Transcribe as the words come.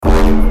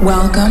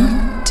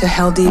Welcome to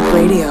Heldeep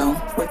Radio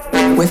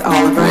with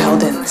Oliver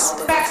Heldens.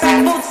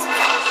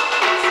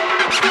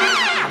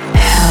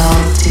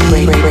 Heldeep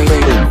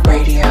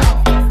Radio.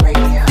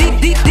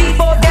 Deep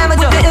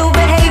damage of the ill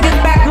behavior.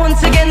 Back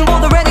once again, will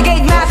the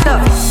renegade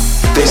master.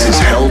 This is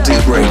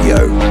Heldeep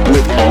Radio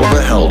with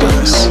Oliver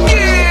Heldens.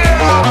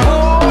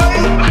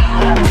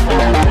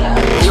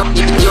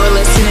 You're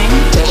listening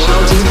to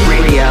Heldeep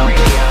Radio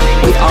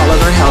with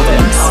Oliver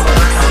Heldens.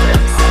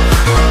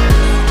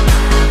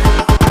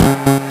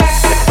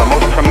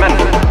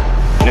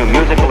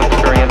 Musical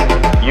experience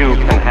you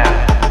can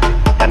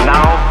have. And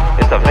now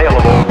it's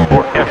available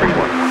for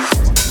everyone.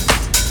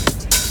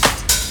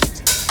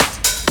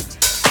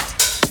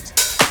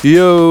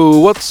 Yo,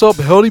 what's up,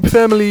 Heldeep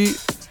family?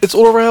 It's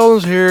Oliver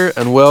Heldens here,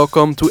 and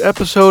welcome to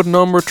episode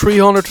number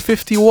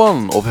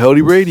 351 of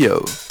Heldeep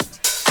Radio.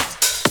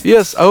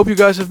 Yes, I hope you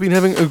guys have been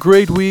having a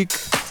great week.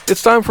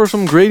 It's time for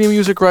some great new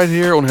music right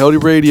here on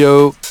Heldeep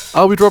Radio.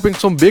 I'll be dropping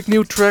some big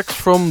new tracks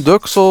from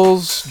Duck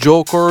Souls,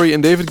 Joel Corey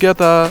and David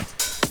Guetta,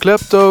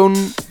 Clapton,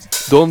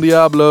 Don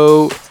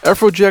Diablo,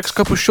 Afrojack's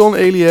Capuchon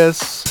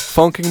Alias,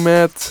 Funking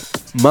Matt,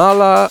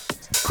 Mala,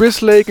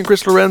 Chris Lake and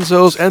Chris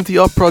Lorenzo's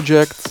Anti-Up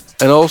project,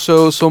 and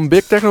also some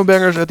big techno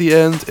bangers at the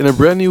end in a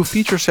brand new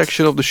feature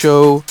section of the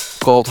show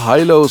called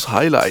Hi-Lo's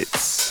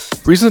Highlights.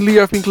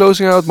 Recently I've been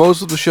closing out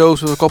most of the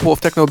shows with a couple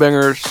of techno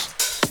bangers,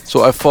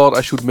 so I thought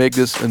I should make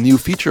this a new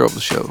feature of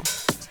the show.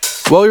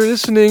 While you're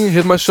listening,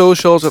 hit my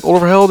socials at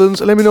Oliver Heldens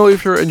and let me know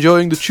if you're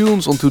enjoying the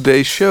tunes on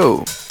today's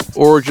show.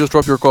 Or just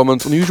drop your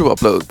comments on the usual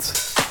upload.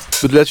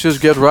 But let's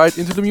just get right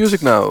into the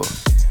music now.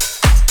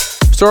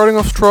 Starting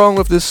off strong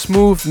with this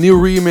smooth new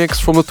remix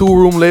from the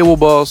two-room label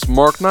boss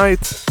Mark Knight.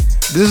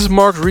 This is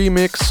Mark's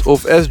remix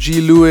of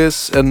S.G.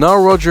 Lewis and Now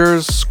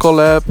Rogers'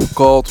 collab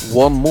called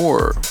One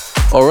More.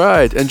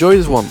 Alright, enjoy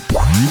this one.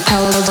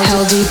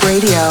 Heldeep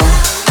Radio.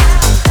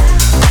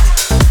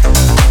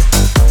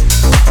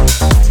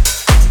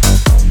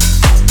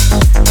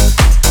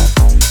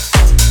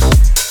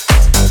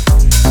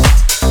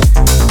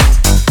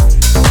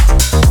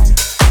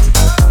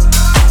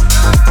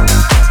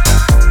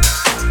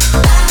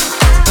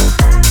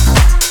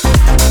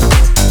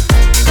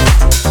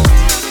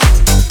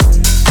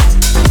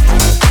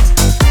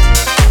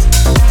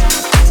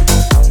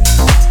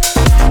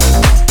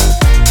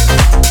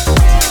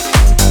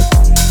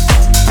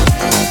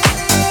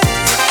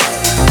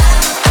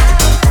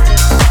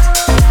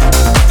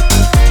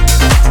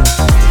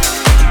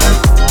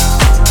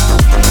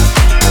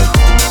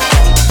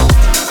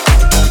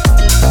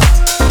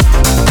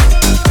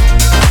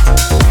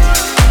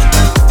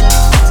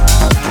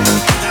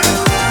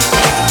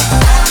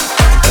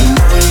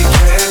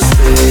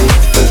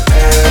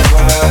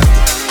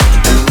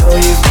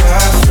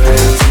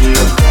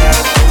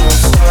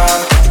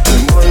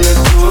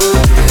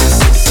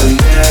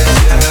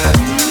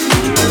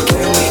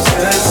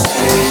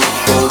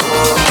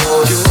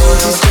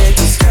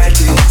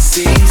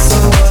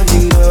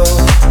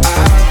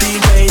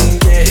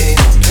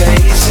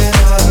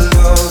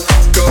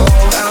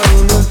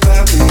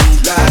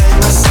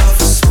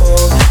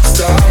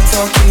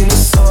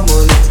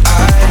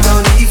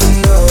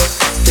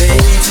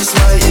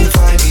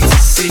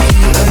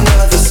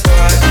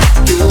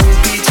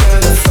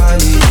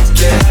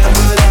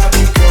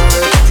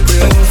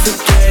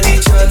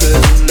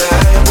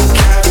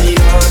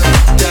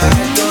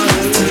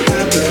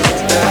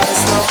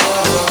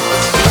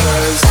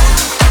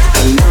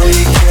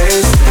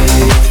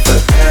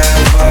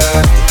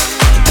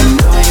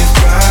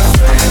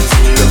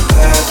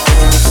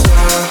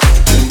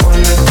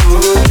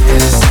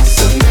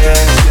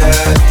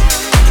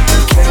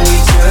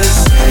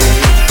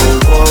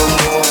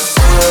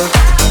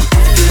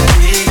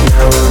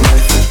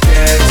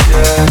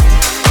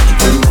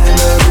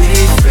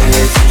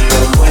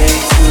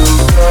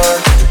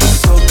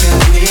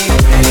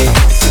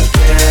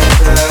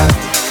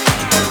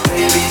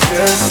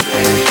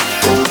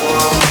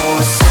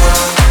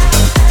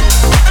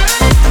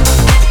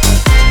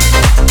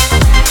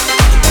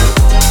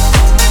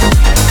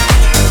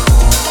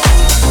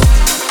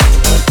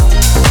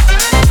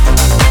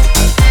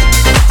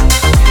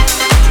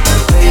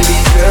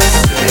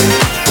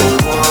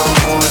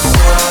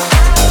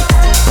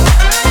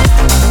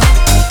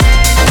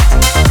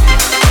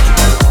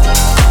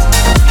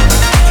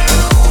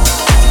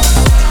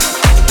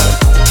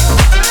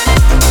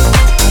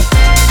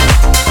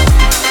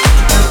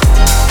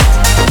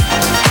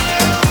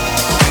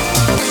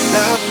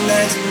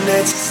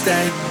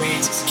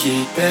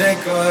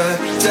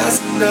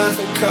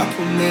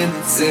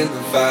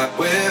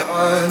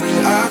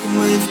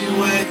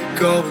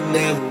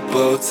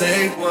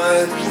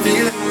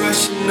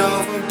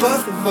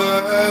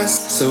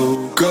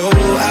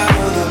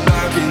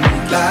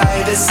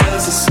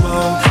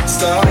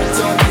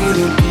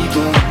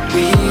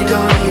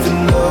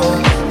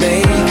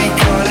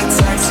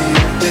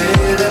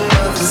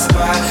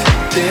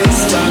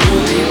 This time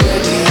we'll be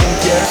ready.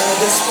 Yeah,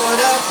 that's what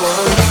I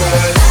want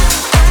first.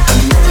 I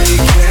know you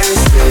can't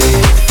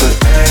stay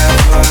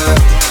forever.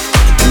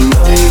 I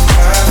know you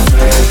got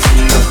friends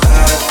in the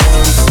back.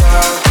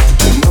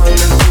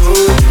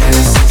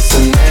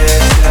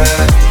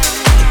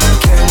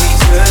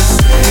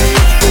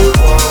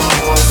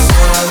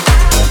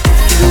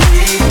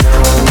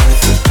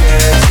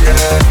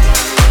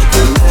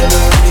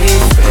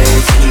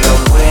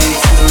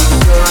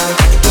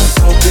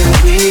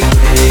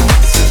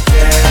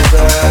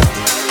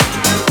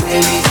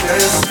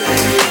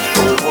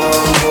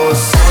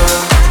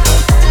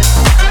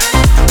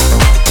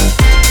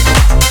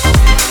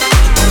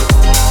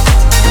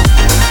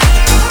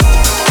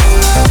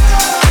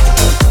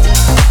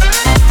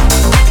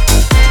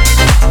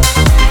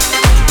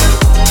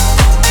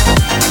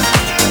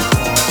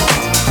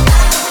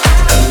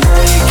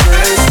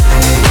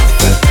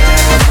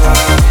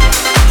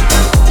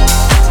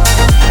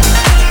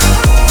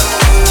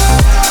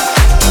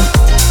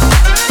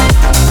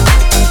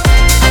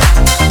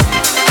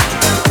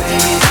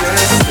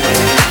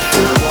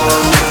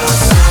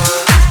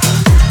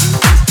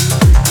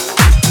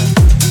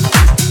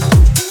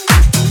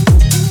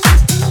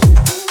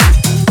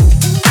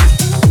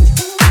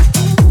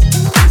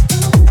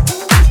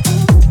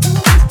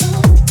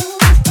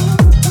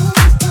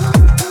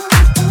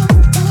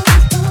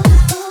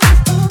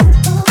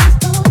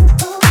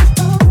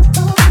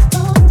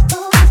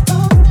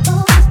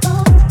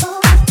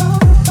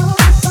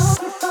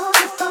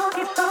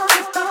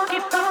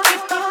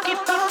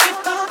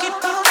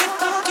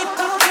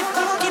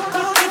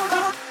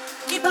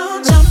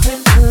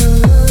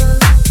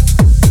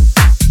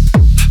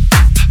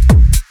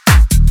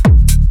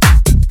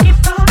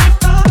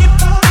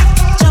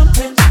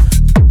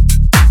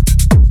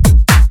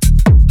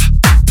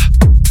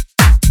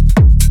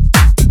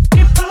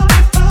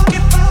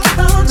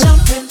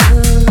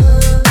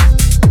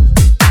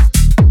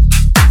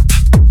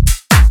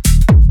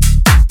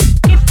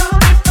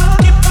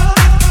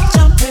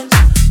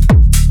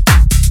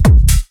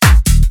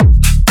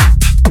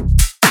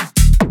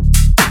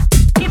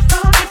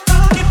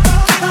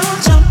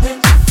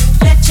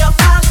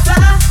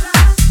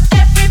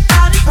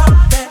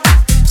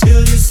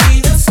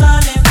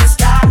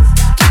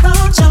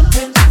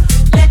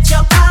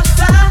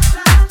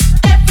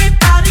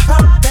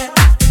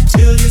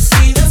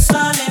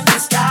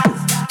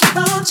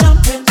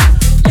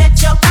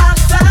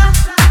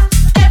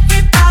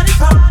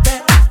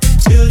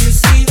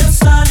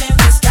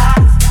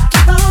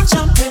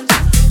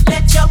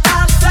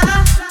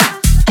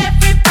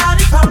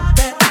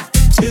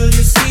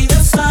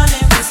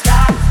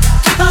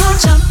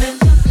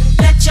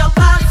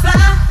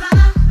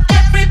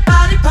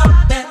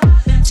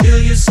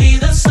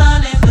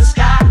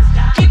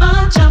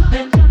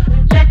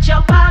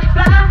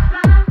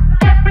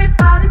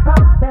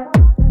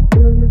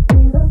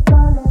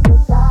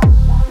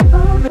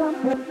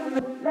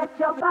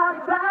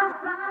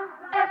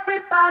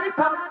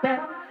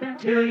 pumping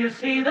till you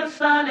see the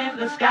sun in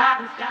the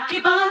sky.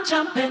 Keep on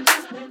jumping,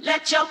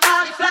 let your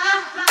body fly.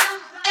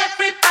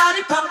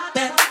 Everybody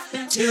pumping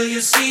till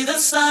you see the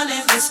sun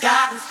in the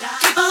sky.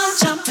 Keep on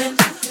jumping,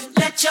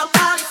 let your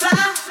body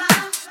fly.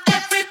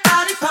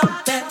 Everybody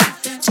pumping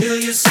till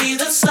you see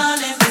the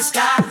sun in the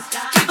sky.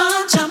 Keep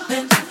on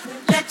jumping,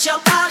 let your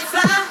body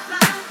fly.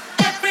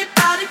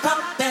 Everybody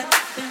pumping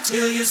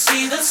till you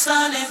see the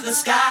sun in the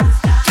sky.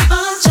 Keep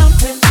on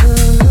jumping.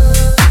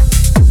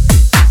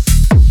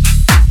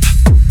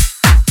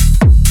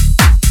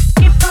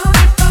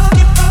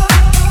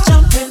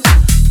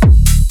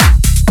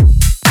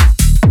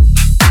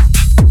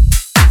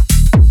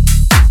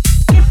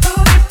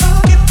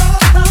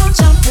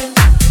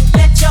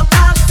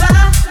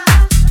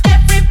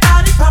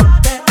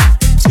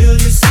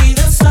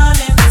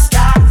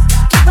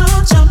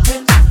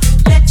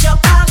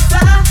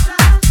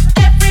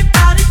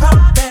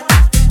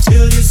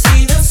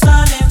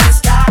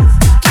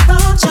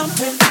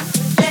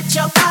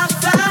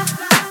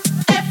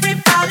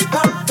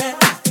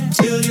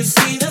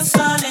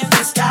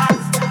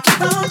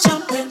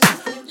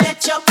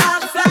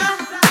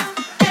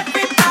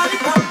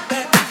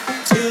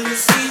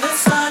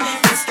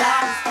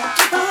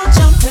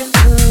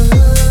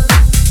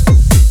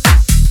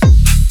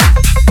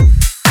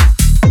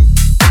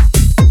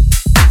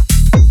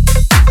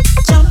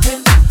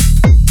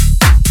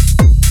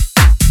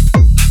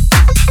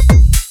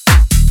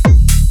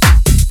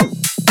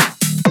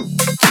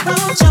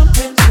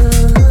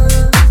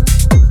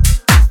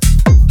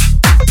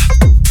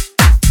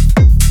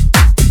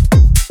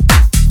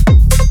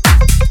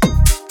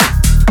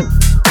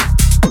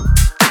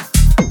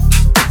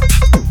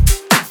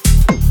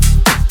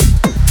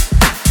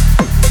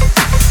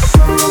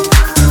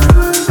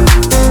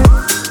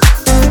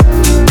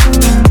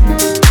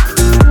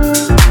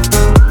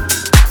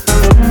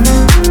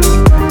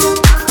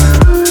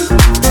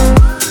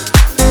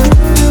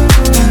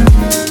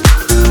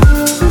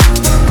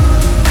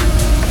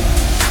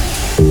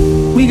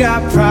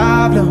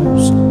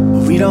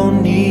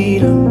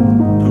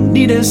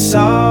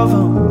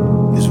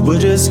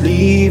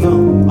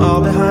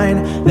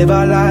 Live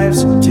our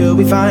lives till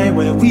we find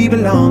where we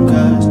belong.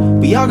 Cause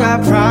we all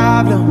got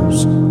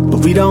problems,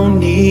 but we don't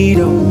need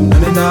them. No,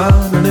 no,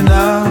 no, no,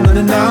 no, no,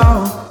 no,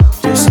 no.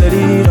 Just let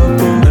it all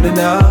go. No, no,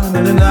 no,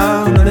 no, no,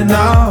 no, no,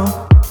 no.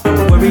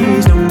 No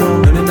worries no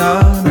more. No, no,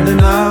 no, no,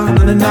 no,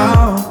 no, no, no.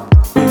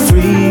 We're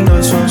free,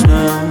 no songs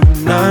now.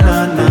 No,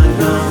 no, no,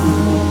 no.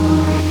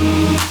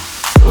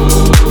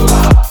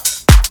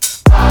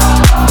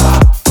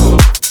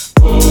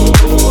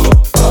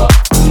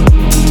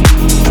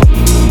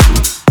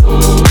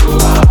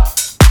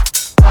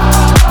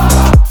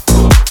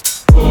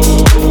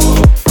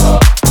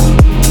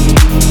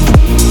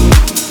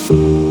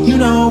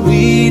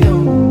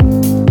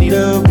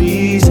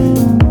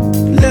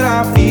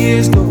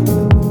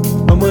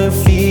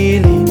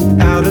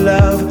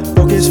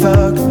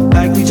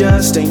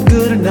 Just ain't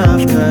good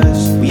enough.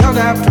 Cause we all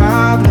got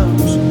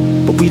problems,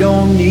 but we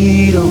don't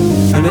need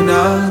them. No, no,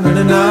 no,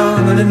 no, no,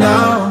 no, no,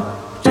 no.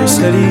 Just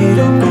let it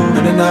all go.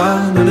 No, no,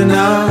 no, no, no,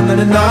 no, no,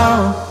 no, no.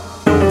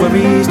 No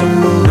worries no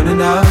more. No, no,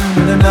 no,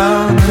 no,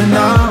 no, no, no,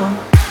 no.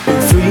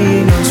 We're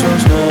free, no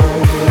songs, no.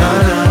 No,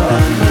 no, no,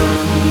 no.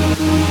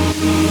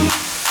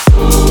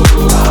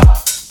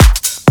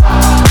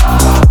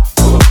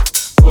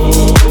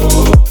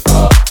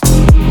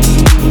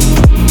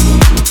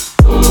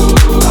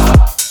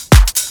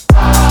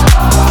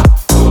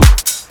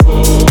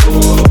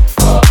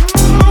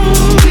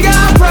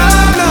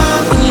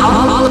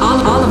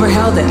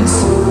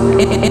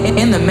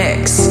 In the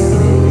mix.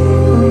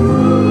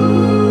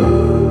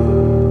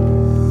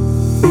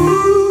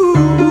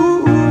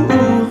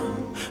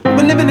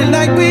 We're living it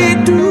like we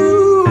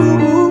do.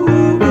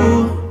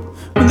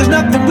 When there's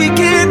nothing we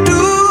can't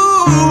do.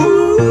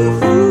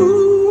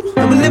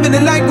 And we're living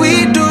it like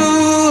we do.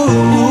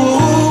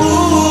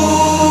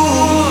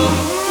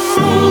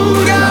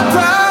 We got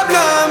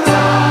problems.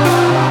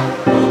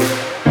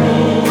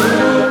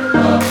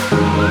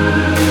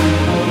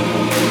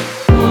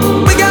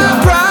 We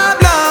got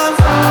problems.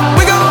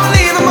 We gon'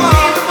 leave them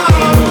all.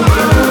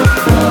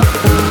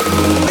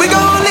 We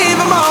gon' leave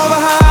them all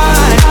behind.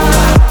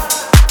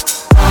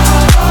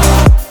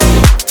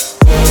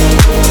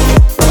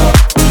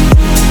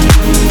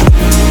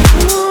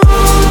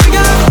 We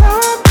got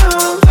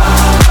problems.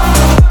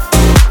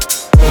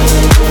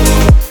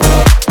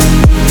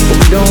 But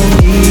we don't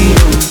need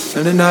them. No,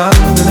 no, no,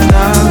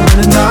 no, no,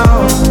 no, no.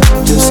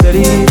 Just let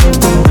it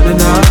go. No, no,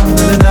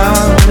 no, no, no,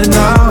 no,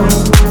 no.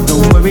 No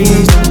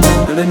worries no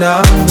more. No, no, no,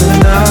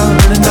 no, no,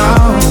 no, no.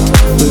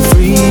 We're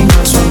free, no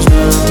songs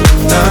now.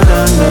 No, no,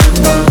 no,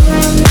 no.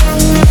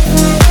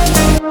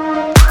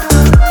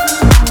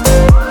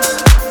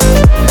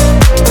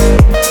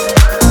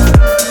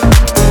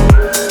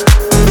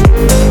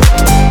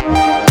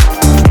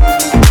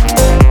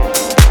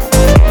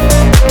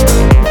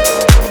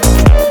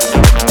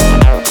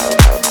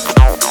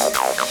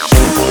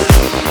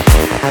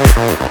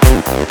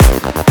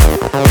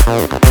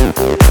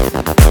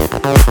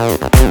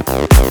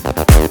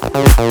 Heldeep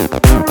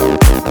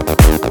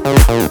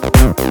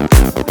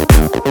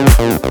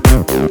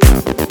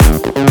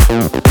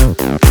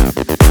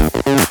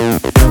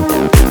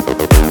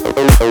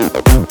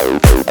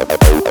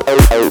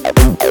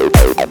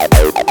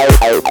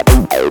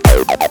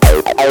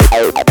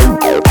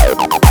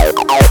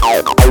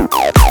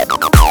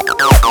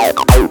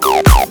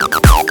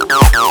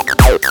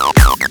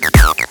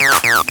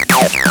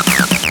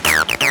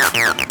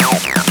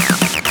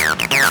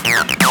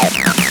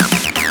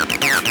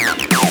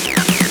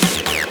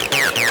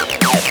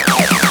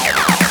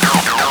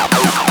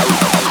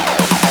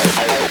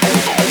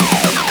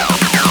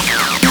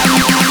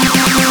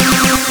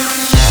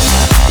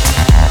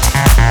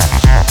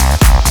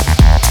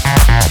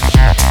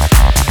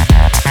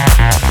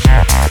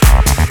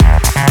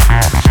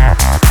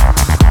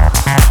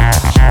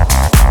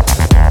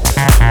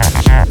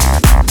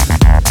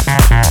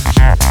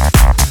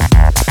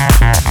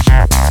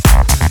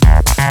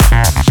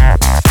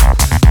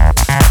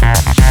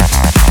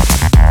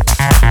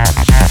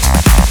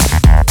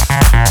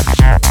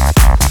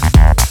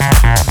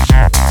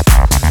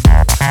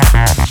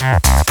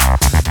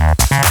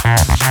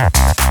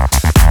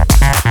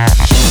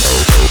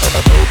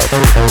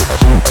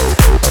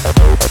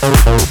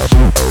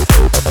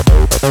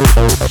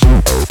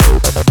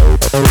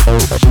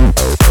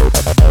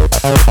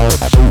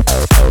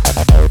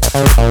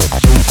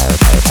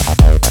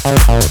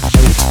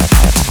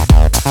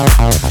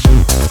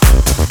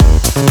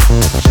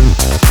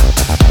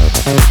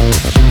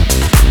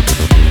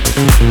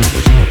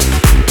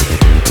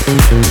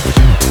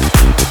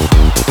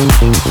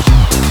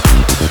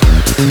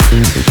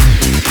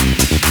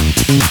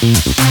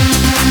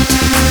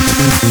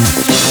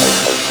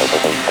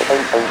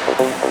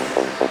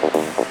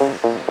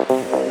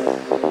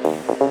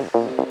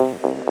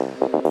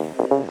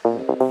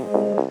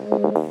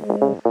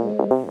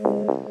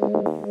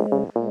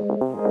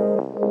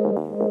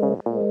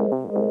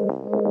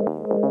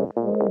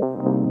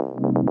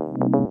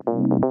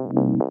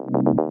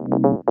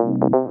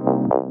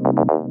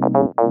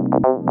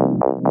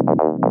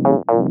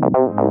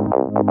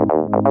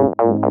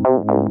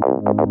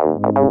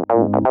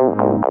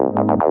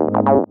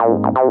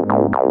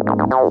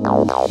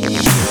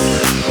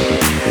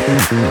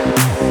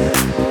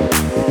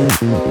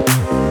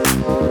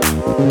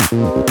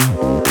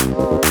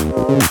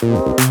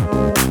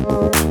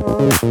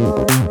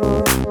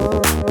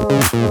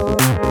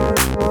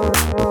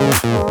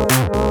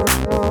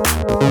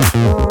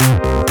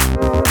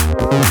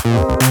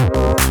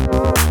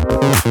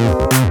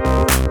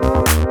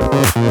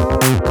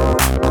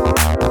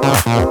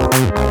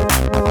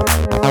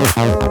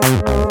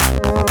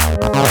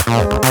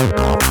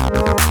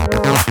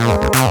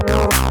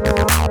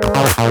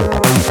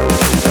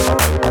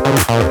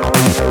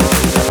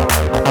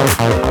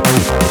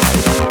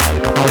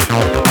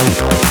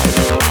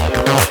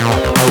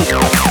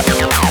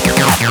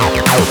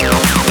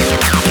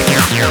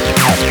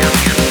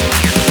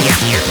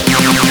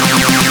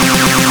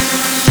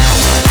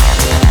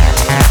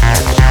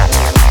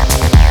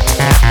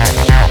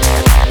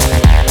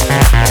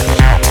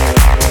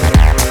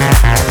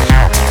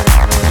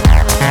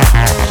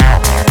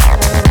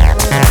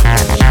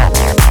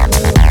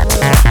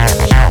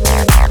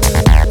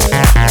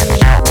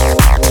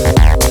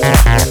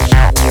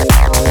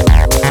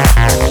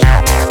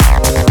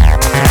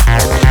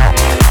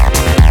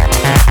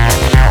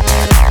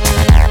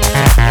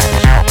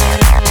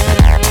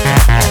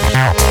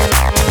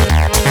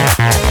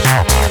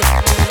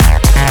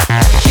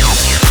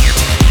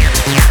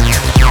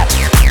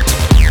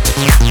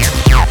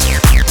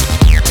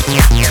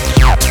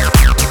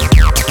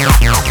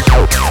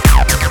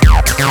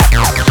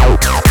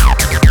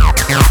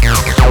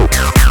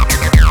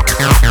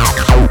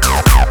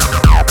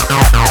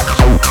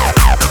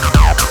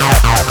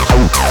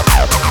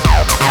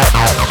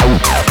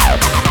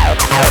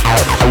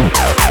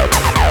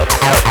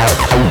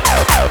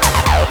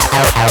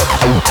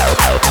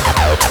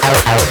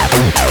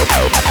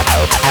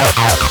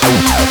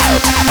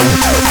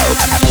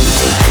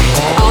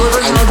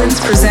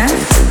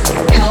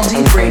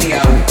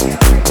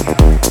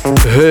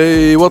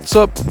Hey, what's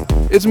up?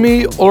 It's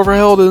me, Oliver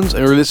Heldens,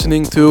 and you're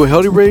listening to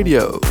Heldeep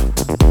Radio.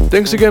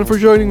 Thanks again for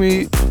joining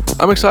me.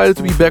 I'm excited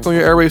to be back on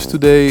your airwaves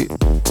today.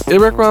 In the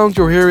background,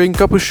 you're hearing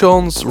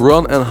Capuchon's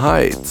Run and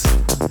Hide.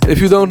 If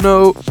you don't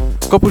know,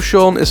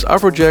 Capuchon is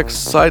Afrojack's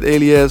side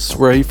alias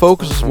where he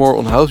focuses more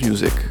on house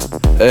music.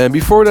 And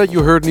before that,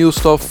 you heard new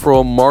stuff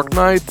from Mark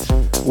Knight,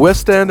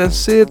 West End and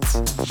Sid,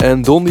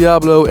 and Don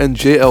Diablo and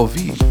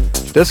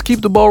JLV. Let's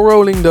keep the ball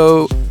rolling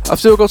though. I've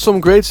still got some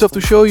great stuff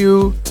to show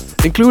you,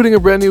 including a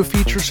brand new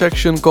feature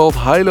section called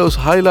Hilo's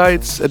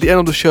Highlights at the end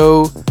of the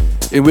show,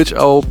 in which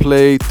I'll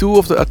play two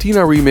of the Athena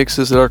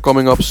remixes that are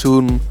coming up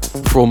soon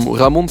from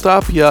Ramon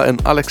Tapia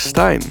and Alex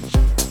Stein.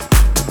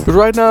 But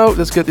right now,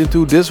 let's get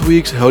into this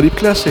week's Heldeep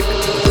Classic.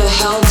 The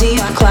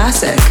Heldeep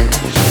Classic.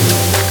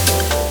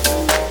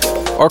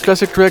 Our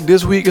classic track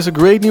this week is a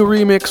great new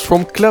remix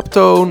from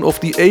Claptone of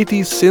the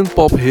 80s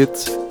synth-pop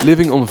hit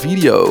Living on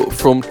Video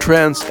from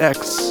Trans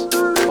X.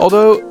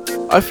 Although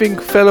I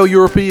think fellow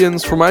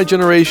Europeans from my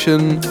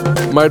generation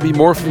might be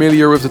more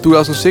familiar with the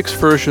 2006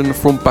 version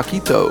from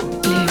Paquito,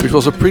 which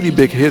was a pretty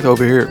big hit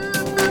over here.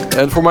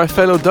 And for my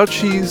fellow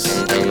Dutchies,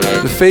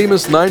 the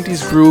famous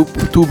 90s group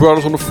Two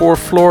Brothers on the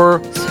Fourth Floor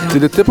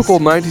did a typical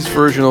 90s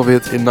version of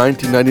it in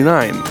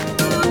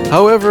 1999.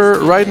 However,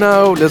 right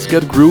now, let's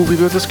get groovy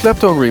with this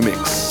Clapton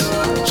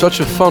remix.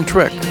 Such a fun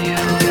track.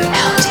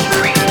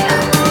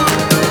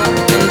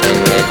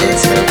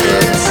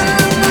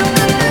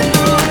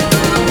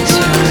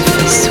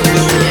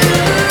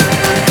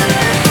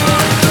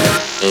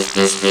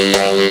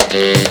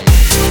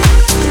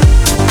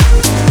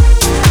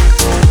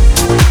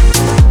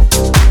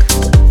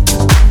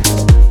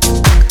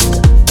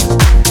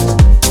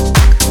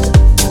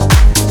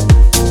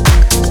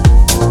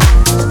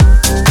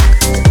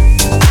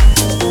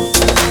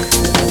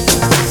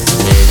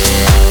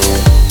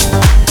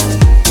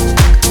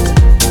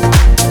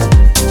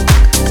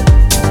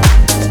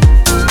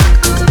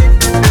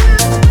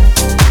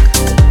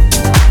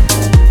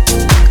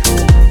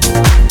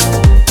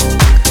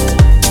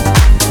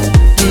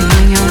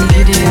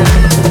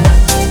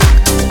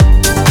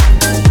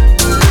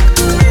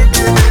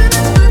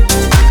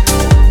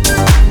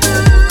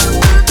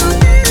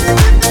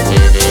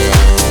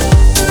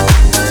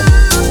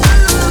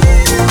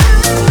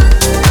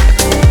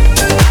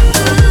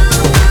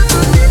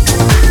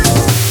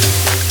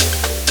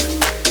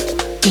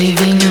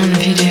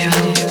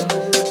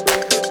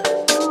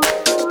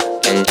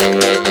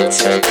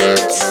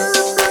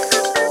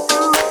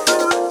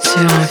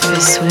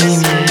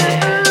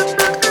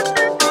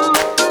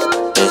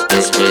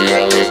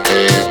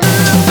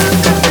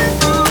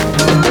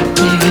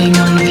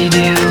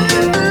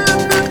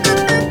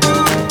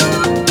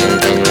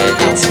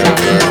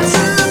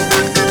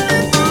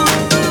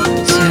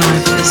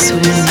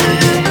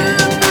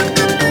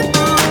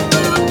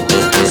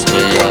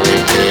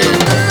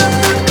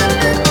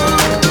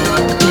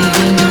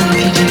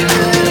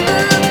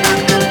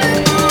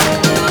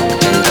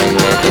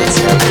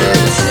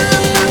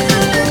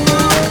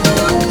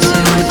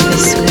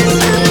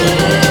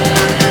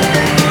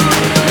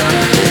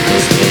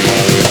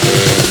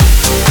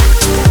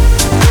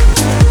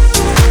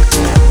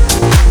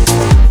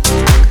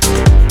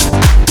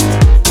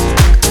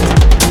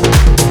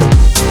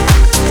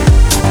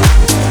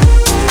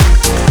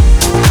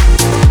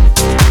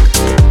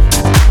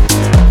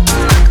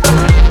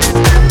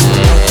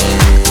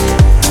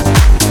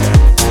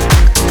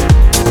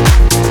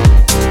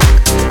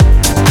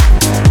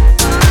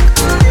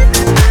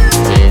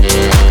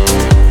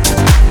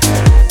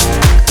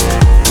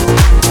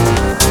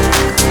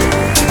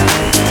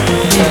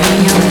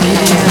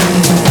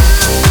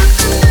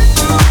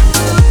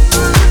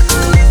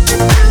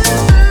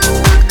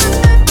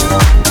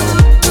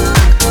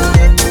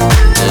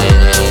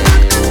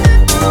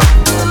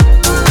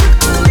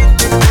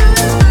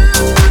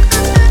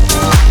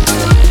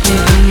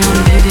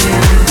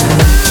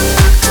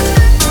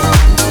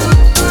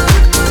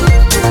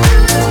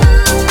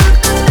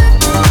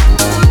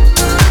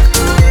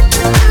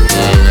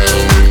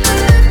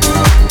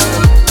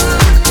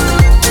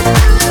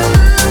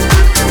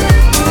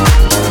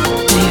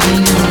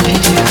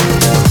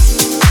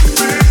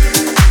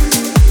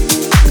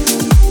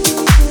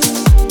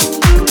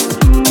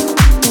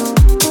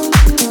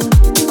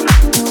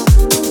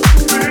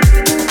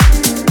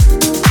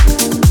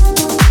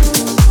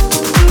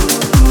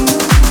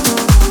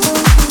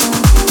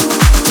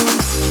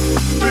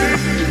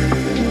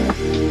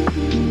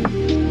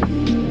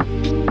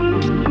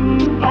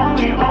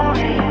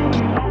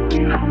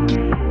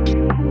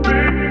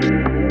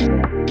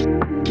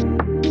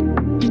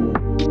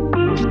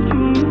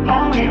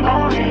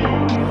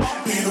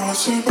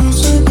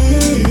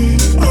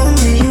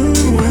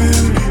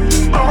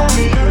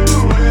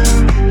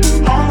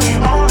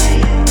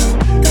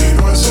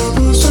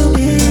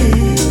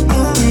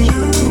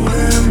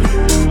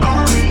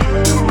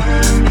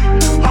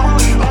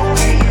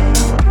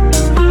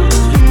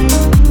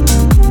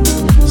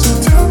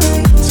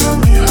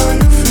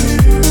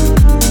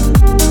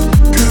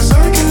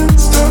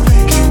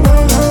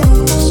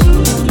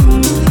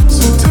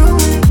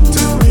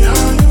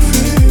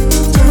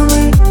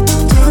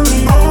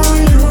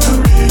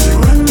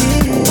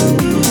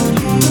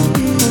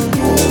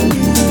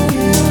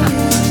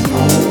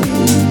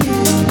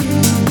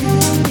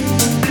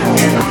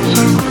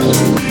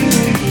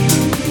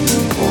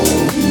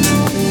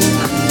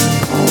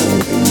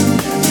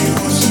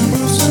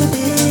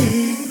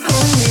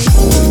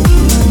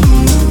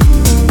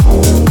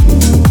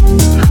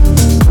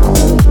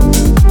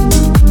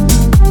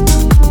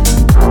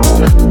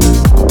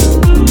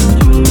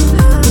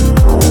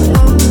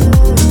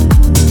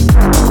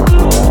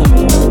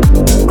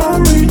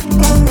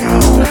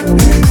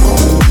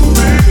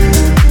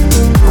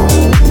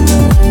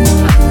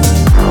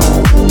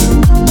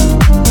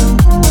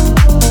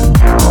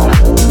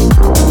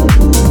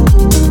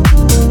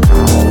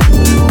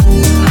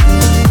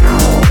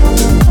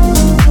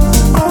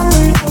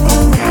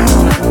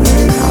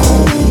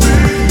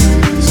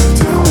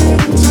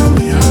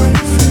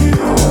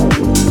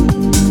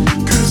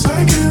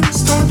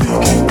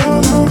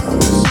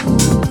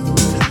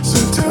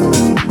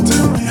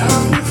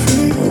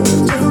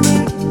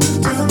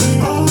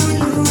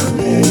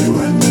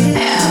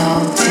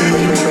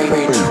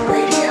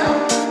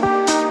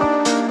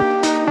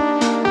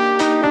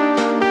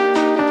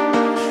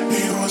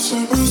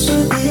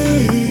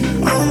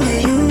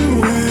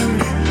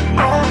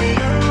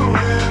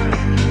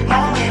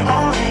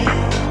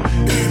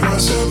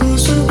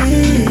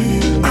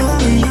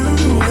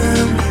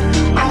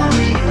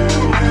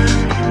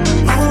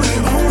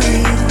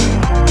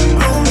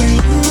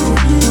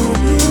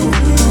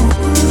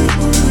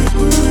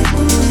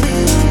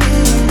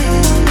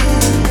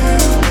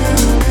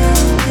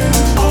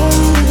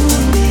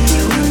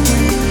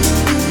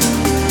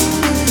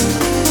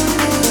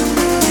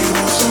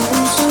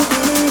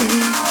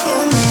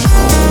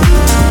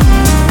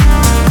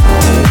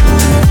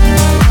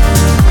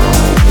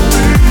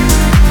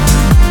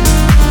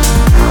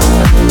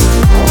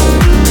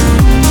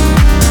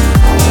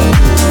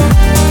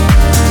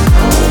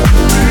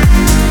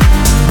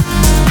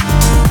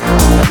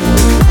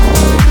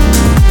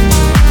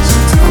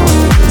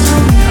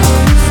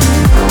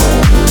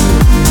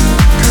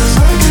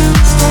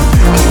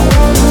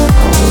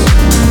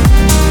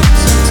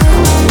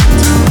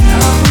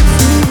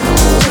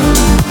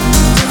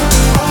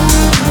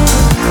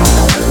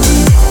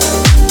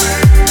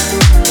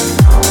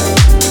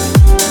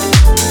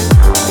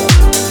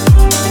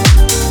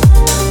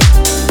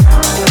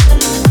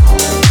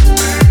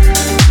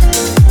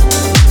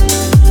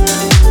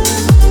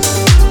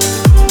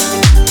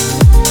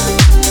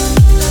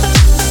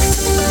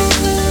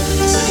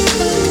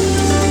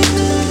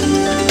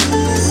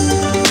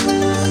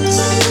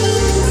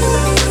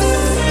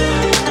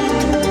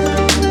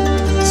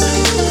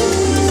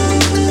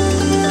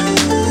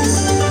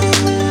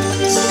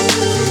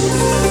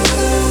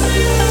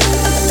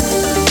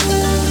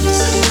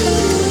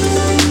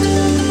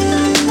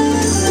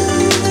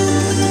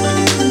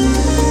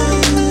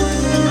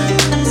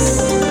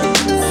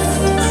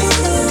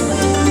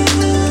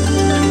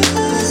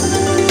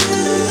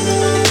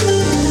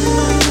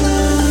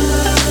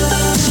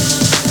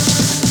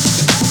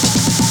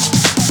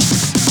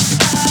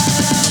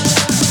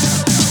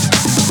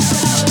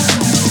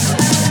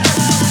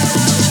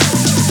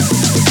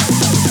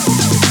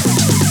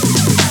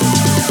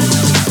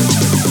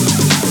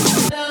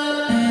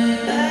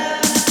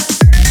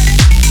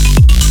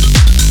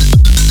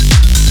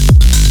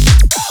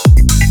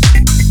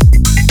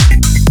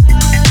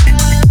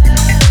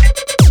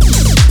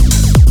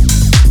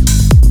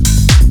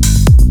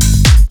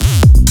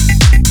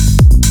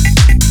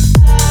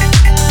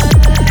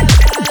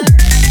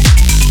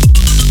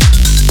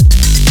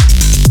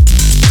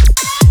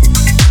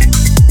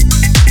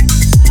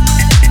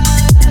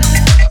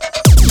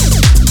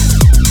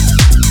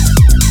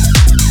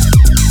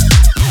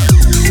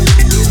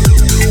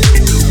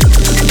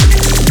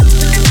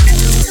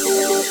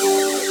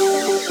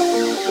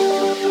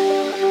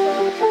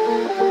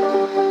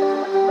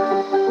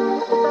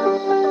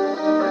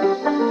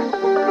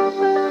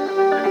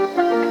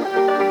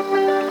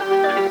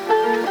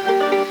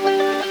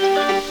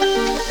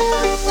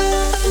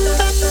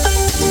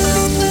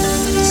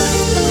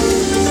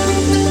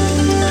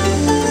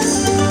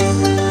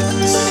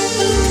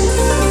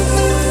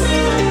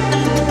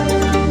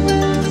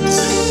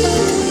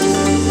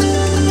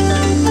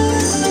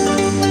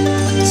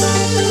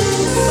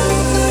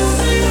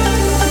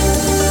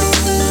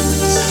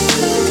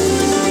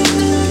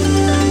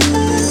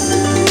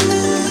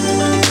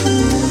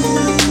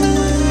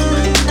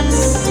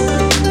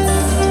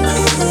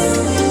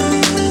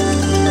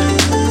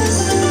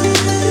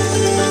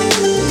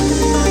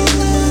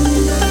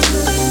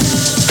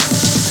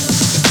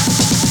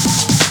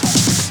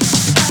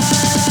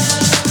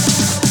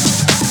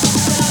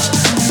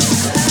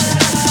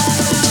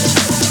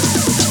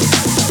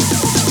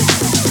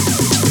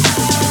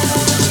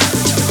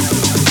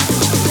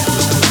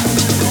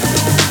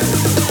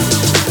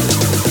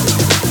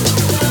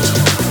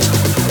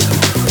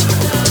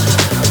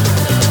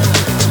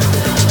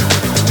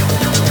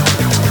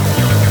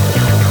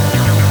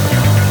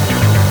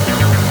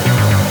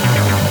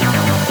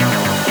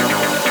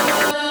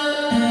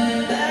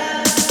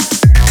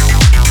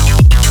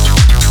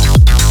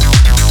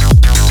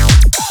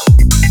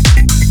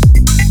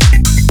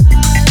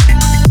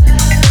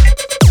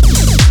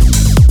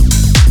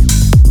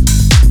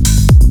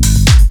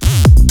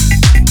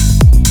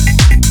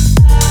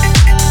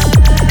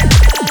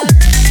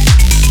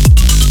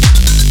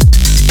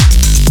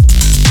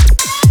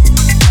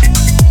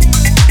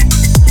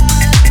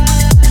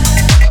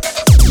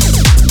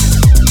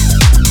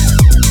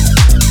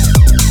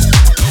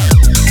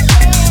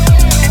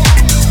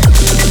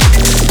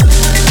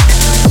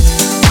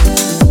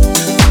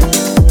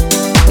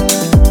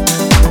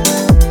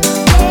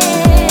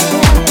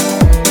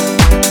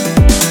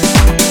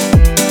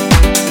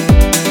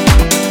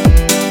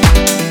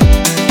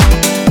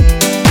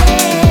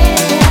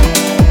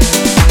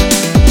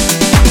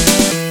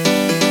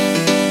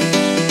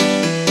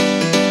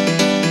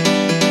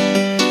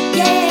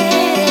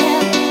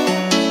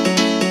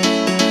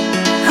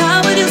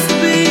 it used to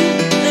be,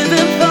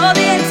 living for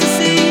the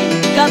ecstasy.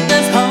 Got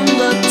this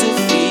hunger to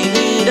feel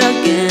it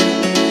again.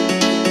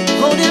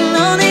 Holding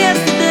on to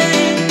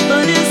yesterday,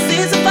 but it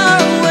seems so far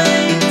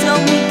away. Tell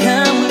me,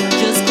 can we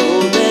just go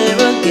there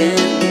again?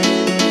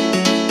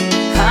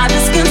 I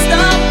just can't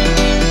stop.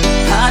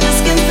 I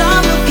just can't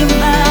stop looking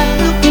back,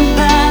 looking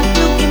back,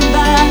 looking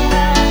back.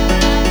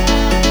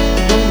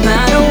 No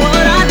matter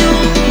what I do,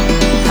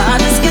 I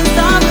just can't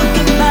stop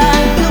looking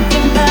back,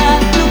 looking back,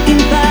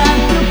 looking back,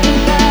 looking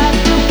back,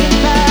 looking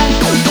back.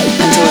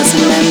 Until it's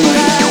a memory.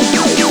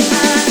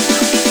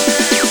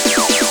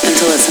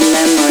 Until it's a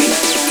memory.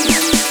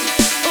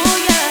 Oh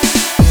yeah.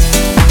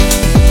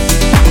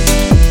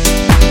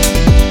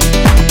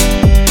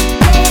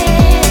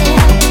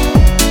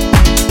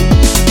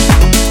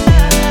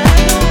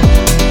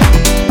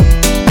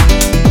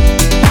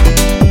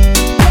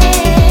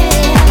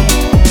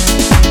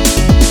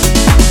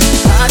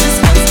 I just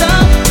can't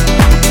stop.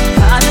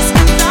 I just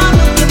can't stop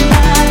looking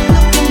back,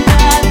 looking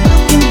back,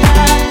 looking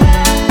back.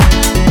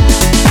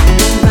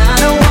 No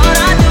matter what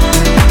I do,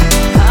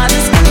 I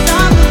just can't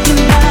stop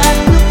looking back,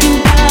 looking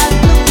back,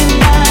 looking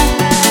back.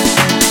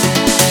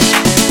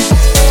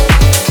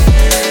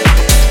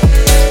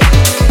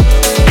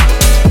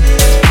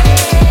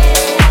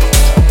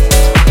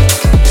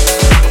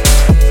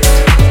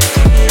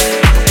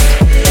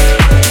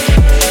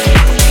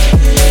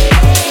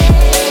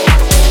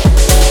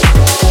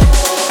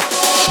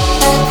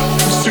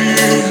 See,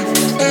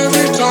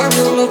 every time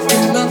you're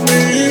looking at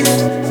me,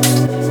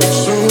 it's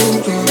so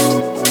good.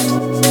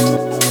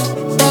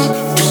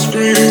 You're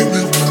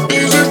screaming,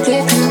 physical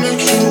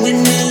connection we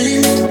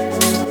need,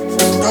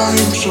 and I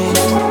am so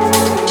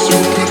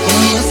put my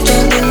left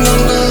hand in your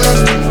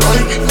left,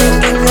 right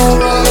hand in your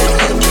right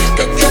hand.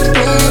 Get your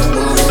blood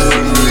moving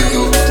for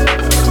real.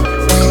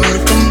 We're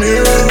like a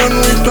mirror when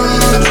we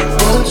dance,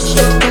 both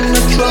stuck in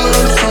the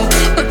trance. So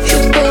let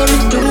your body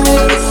do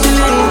what it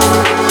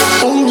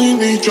feels. Only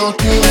need your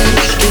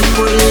touch to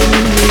bring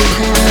me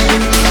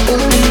home.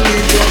 Only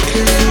need your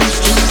kiss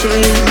to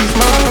save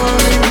my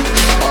mind.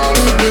 All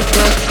of it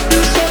that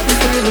you set me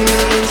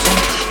feeling, so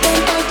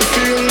don't fight the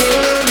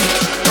feeling.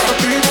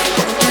 Happy,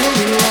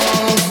 happy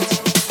love.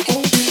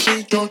 Only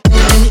need your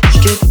touch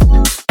to.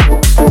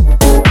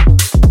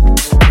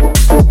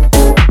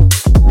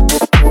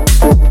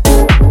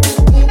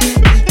 Only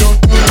need your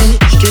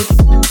touch to.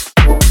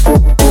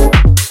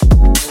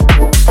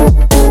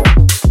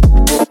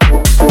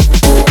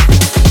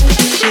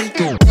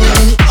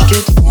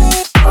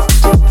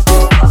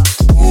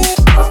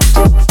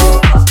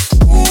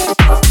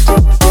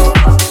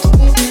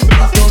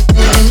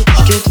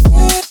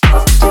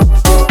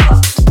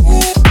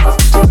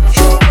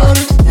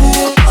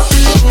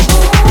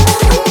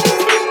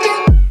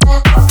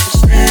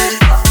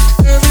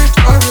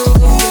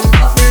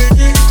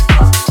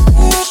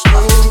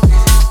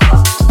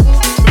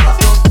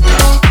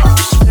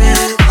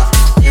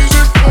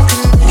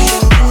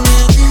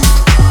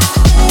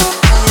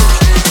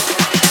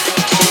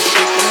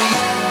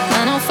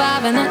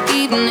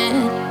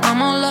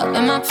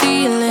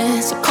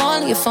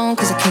 phone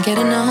cause I can't get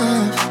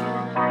enough.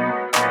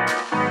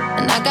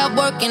 And I got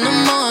work in the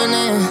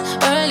morning,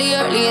 early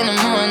in the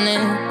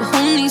morning. But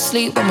who needs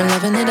sleep when we're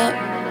loving it up?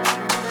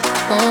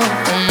 Oh,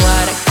 and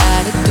what I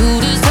gotta do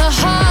this the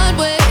hard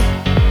way.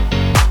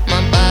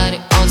 My body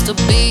wants to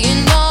be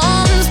in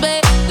arms,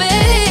 baby.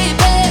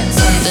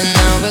 Something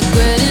I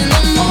regret in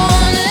the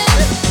morning,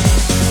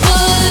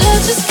 but I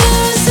just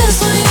can't resist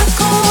when you're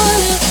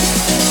calling.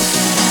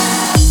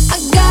 I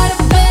got a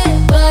bed,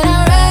 but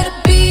I'd rather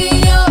be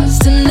yours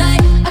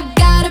tonight. I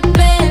got a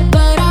bed,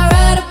 but I'd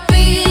rather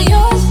be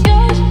yours.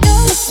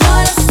 That's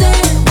what I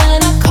said when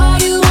I call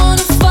you on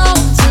the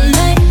phone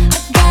tonight. I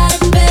got a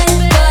bed,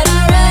 but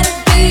I'd rather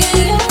be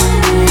yours.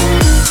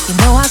 You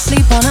know I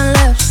sleep on the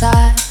left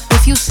side.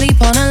 If you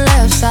sleep on the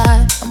left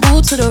side, I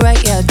move to the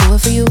right, yeah, I do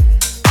it for you.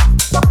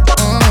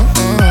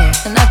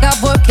 And I got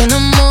work in the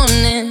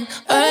morning,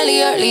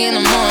 early in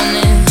the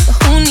morning. But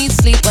who needs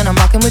sleep when I'm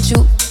rocking with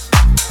you?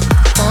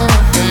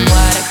 And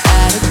what I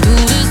gotta do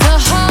is the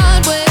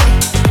hard way.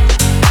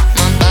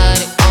 My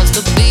body wants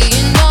to be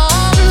in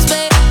arms,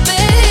 baby.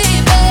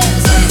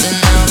 Something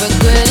I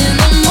regret in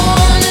the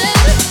morning,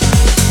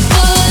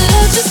 but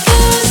I just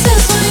can't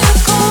resist when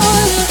you're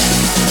calling.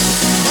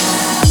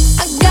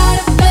 I got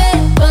a bed,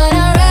 but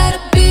I'd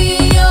rather be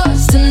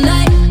yours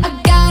tonight. I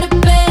got a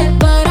bed,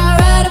 but I'd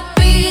rather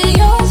be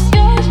yours.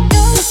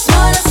 That's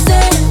what I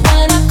said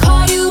when I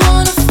call you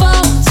on the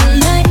phone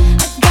tonight.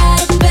 I got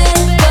a bed,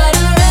 but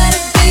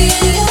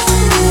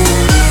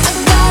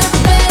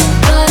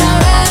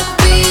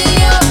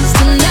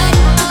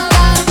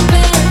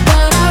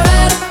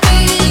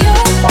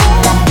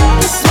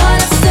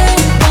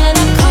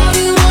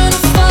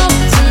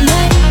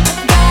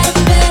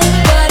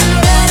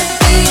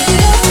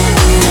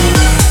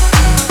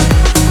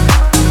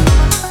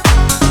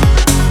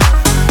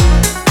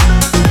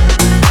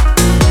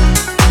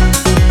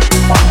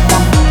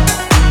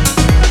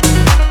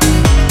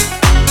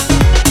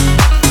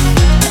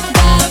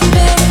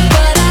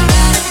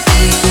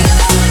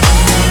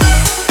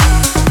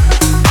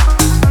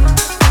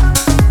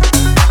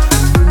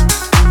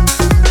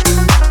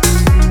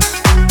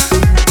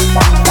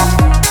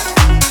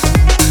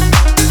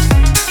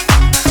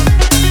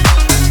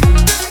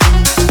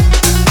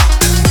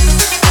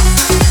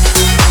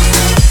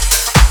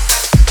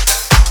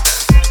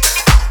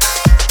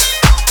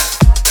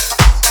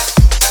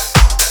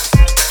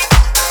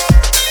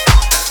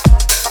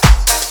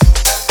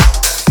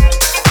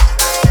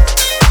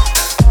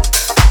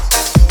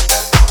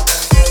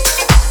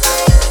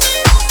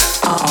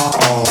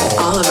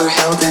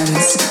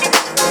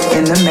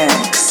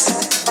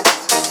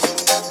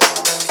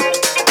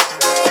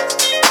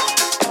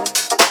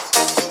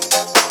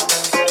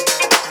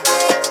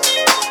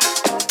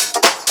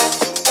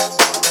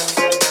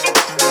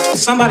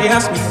Somebody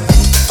asked me.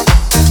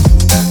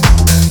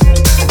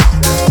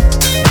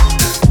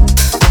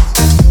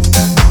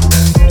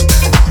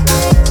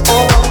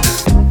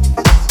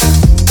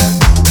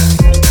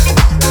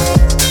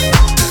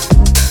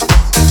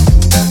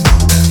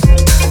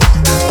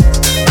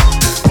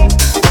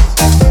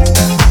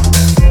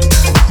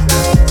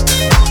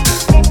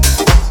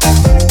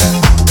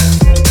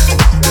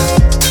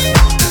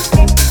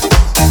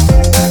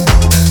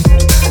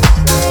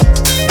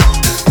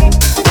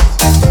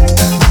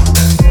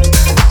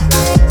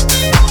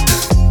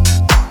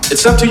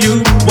 It's up to you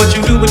what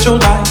you do with your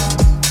life.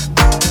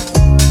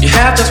 You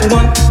have just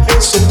one,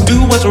 so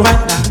do what's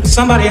right now.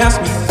 Somebody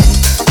asked me.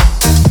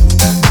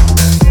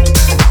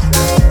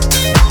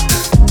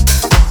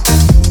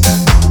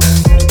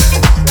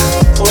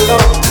 Oh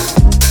Lord.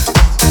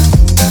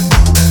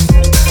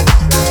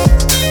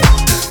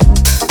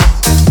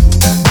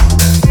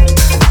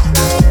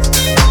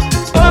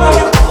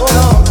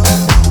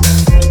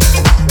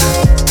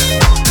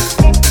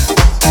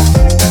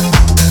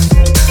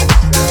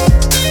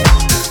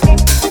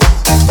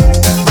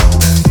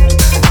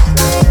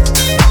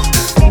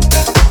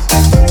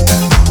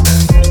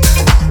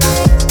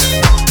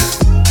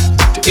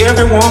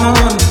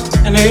 Everyone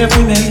and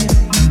every man,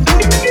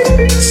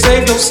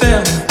 save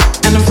yourself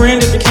and the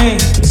friend if you can.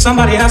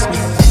 Somebody asked me.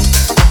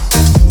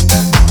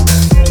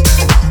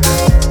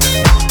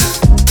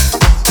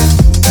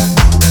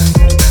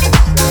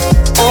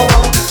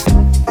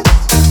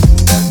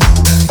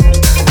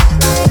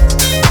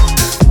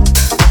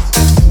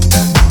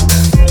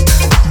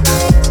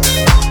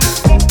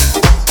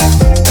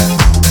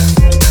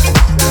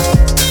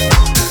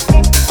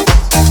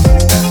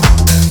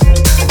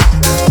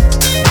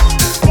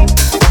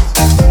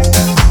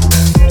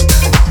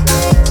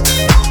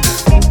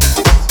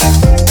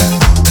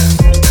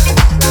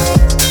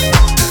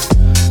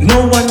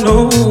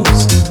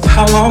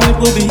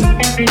 Will be.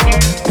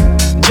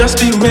 Just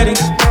be ready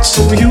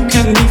so you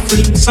can be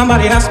free.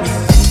 Somebody asked me.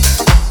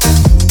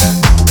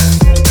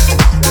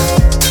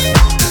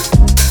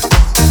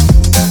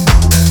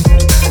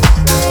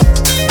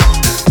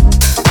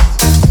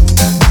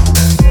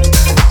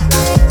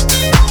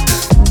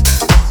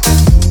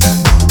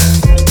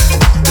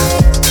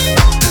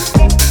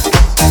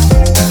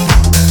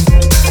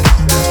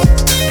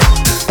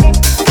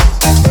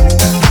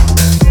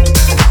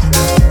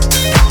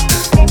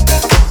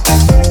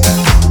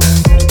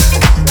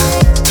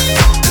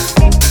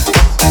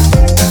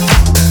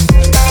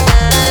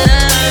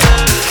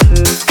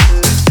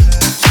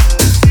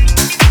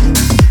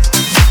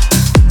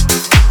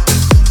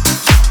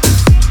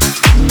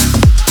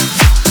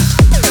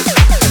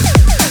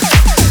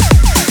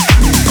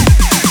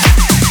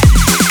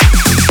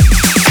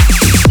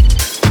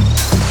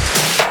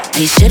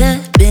 They should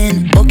have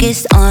been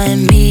focused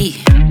on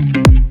me.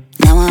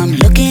 Now I'm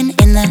looking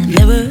in the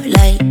mirror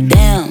like,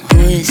 damn,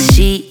 who is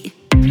she?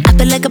 I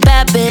feel like a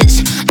bad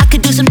bitch, I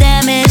could do some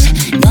damage.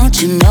 Don't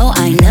you know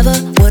I never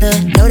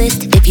would've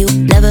noticed if you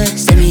never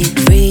set me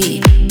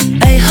free.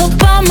 I hope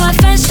all my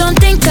friends don't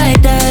think I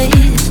died,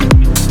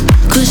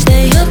 cause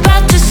they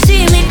about to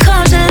see me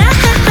come to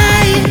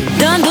life.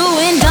 Done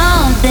doing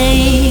dumb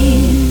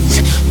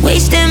things,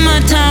 wasting my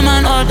time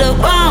on all the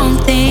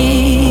wrong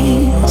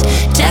things.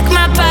 Check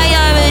my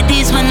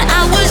priorities when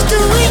I was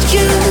doing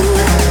you.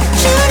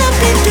 Should have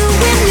been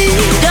doing me.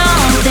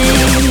 Dumb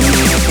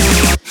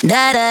things.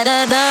 Da da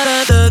da da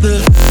da da da.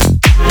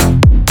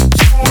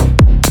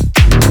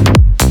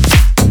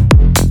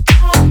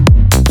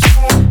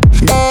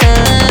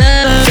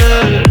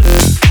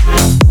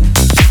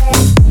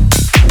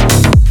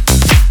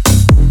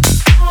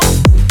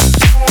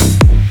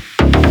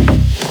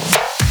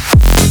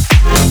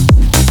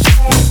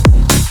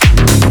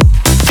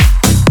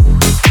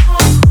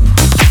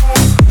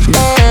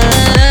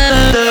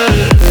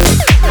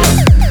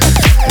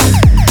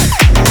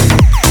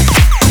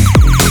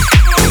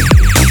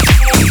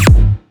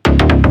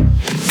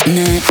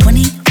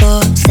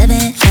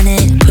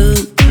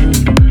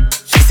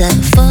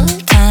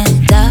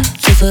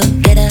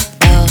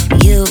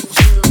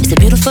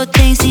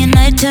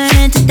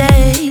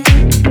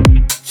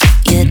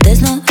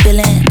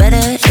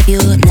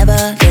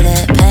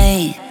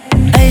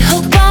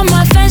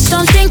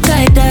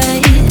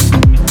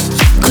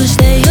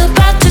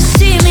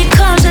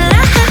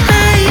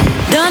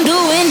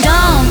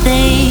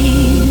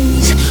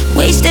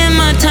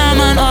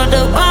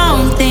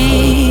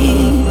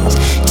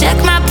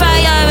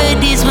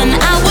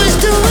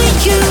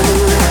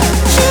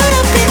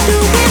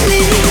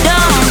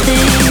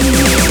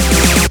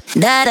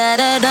 Da da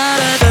da da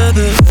da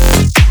da.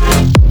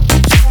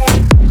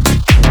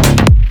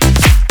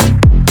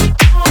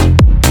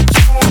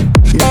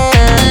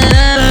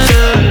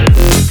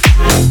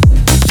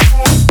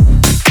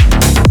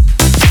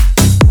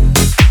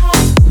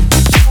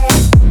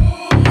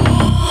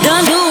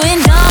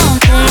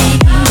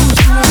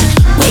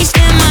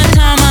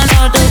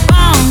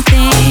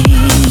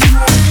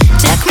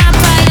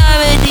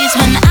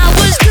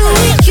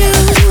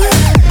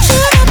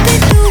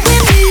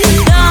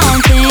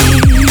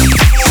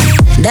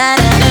 Da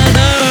da da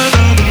da.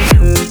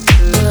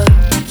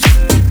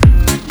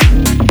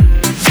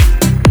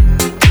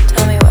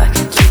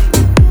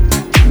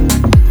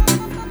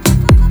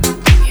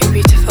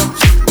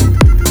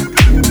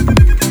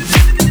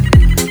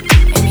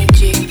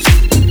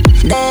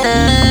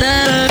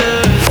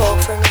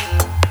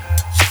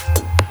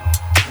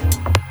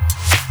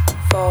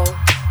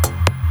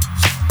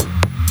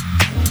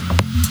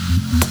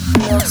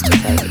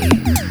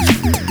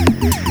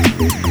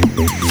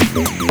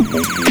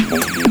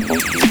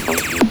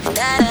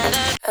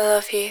 I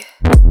love you.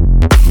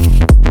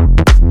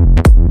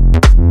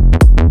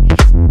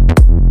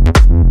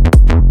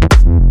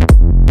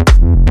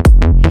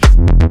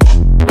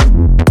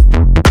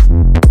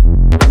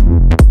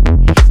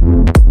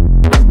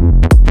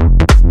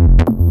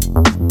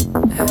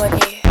 I want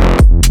you.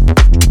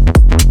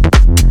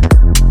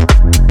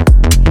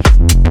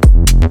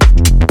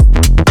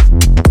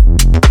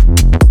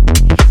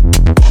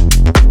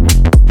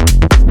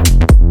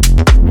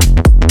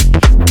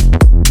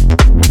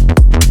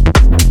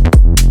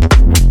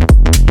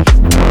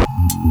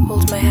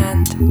 Hold my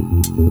hand.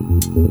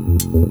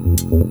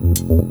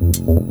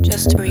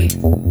 Just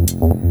breathe.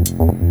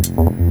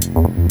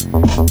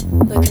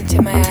 Look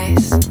into my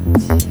eyes.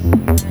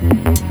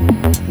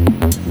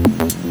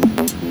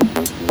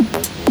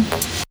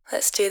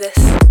 Let's do this.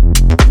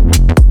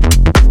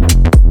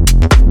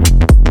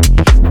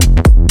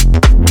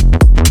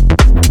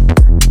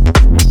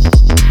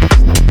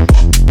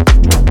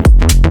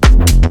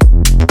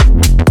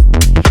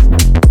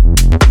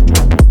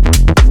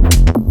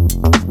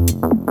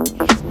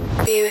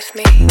 Be with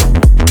me.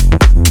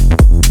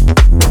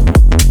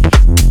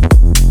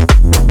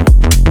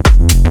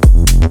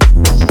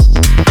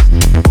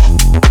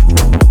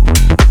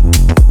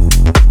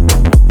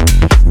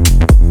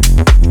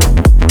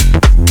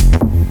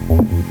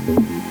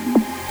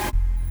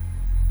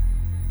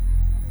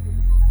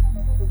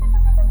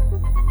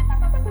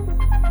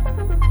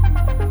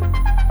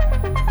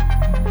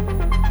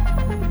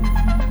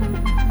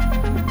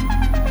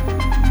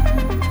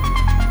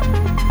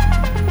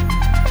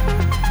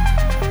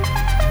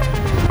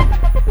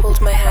 Hold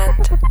my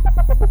hand.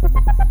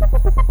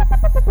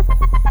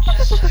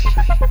 Just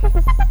breathe.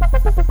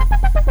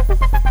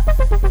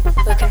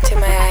 Look into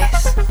my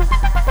eyes.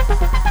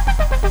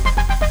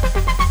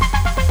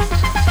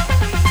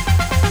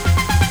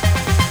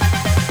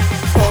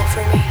 Fall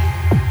for me.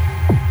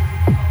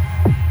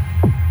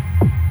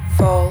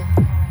 Fall.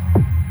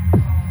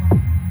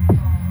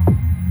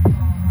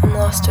 I'm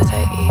lost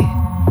without you.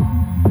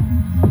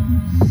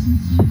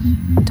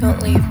 Don't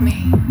leave me.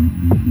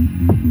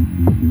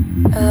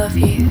 I love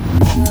you.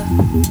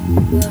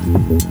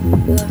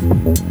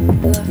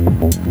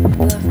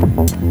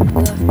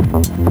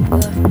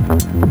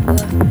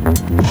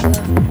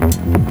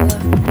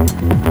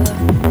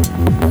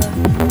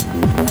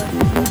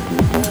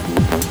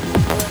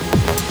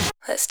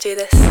 Let's do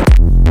this.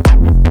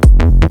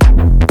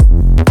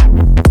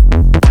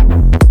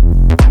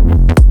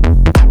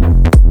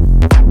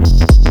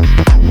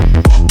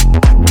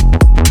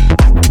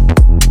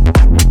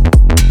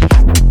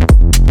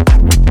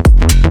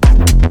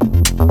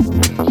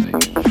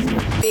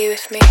 Be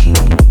with me.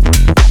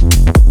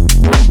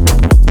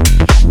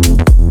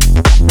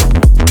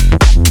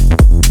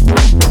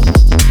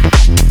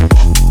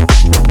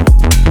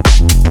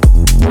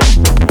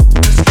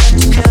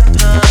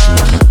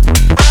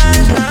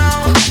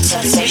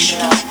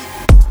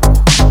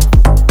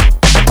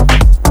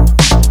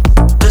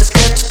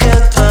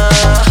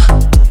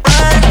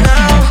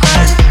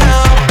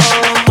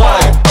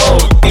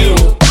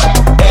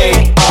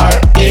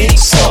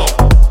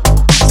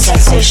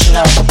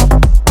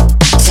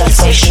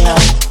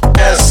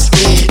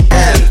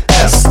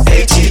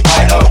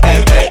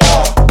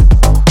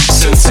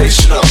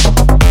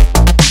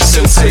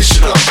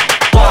 Sensational.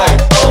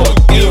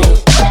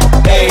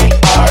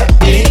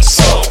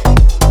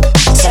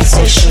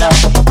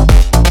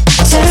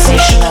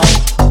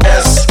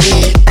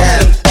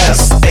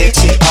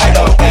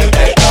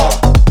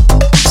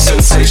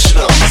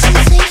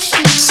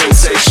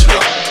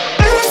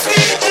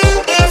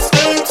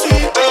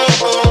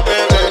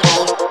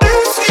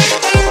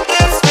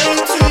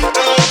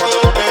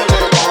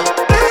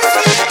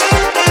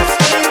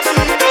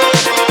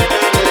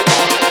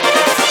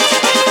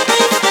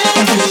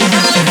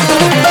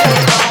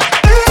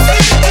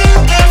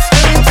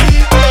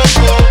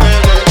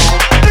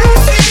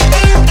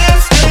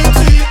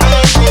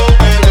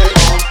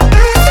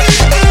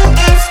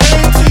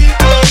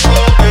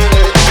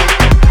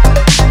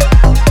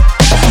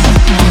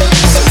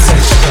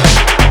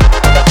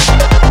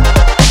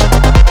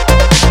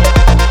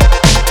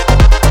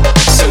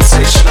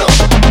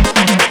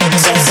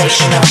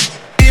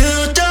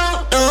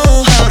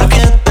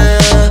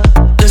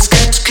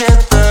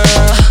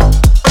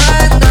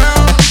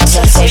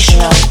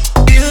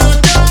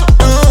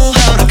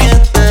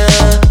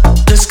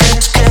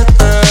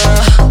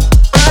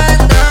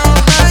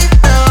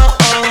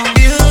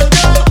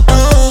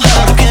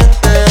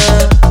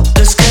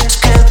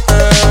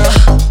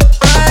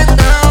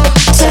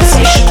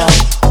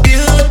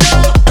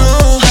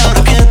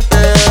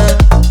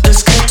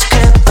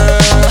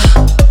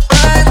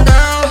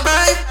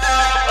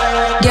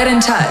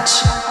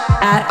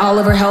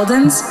 Oliver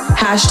Heldens,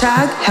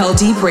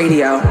 #Heldeep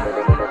Radio.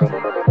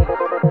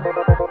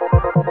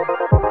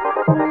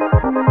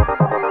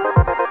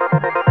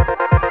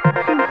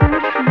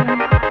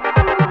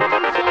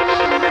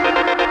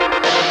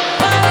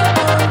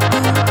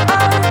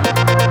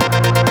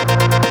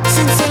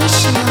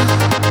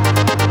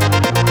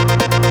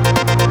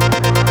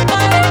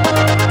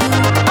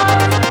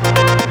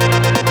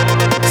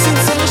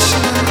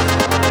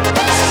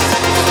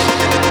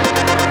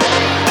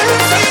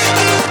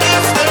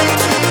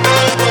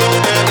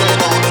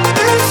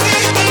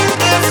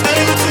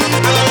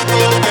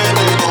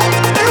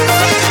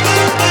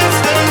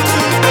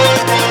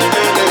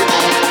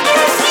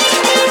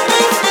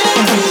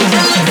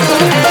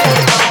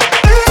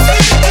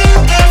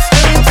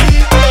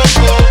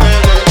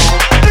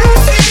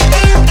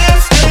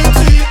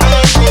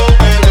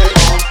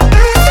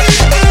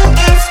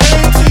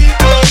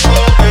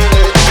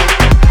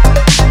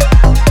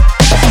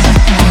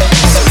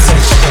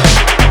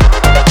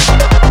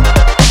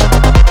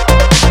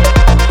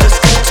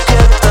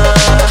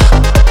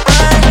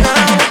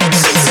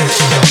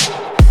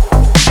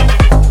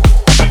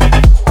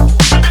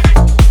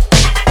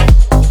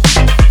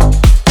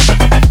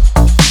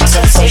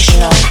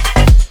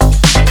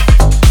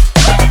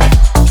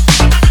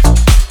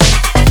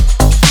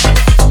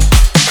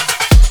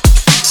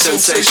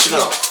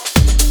 Listen up.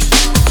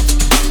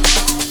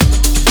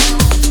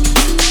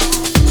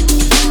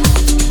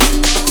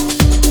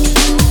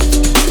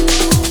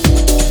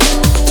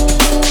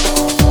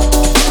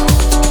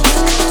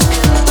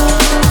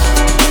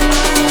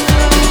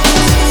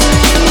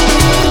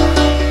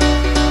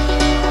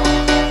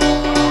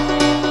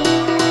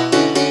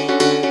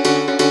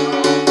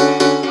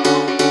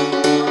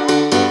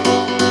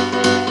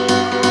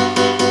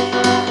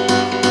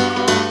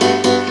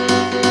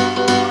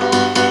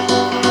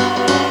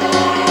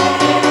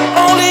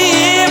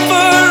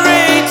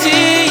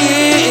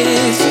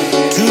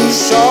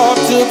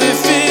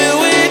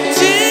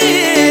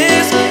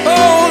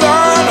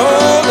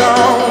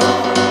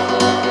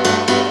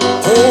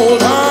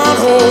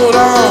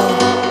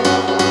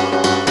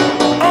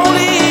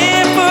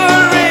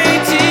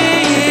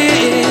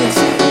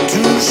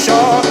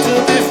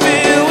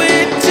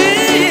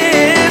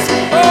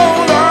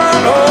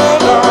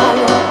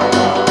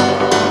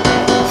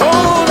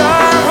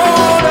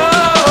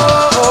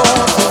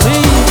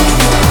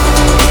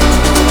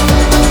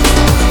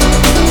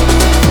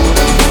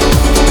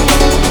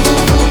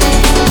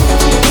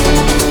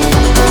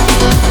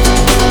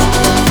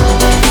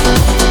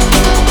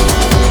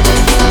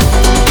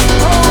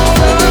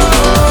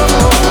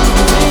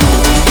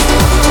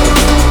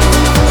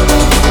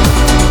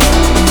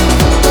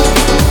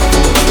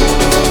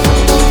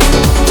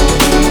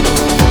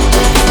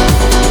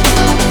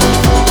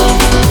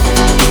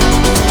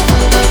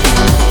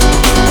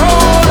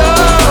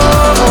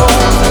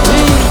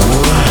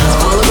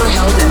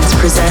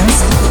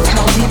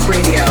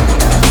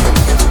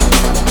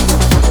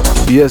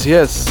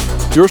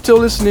 Yes, you're still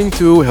listening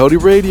to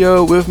Heldeep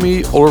Radio with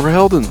me, Oliver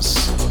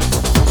Heldens.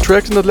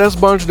 Tracks in that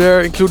last bunch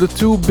there included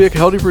two big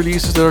Heldeep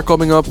releases that are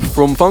coming up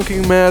from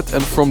Funking Mad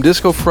and from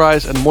Disco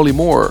Fries and Molly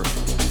Moore.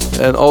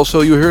 And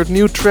also you heard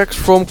new tracks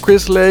from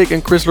Chris Lake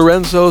and Chris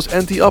Lorenzo's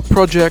Anti-Up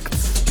project,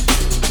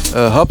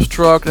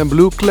 Hubstruct and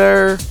Blue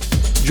Claire,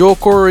 Joel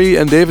Corey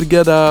and David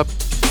Guetta,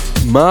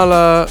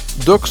 Mala,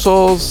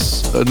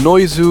 Doxals,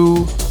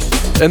 Noizu.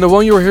 And the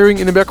one you're hearing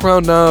in the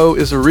background now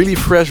is a really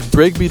fresh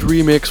breakbeat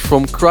remix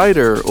from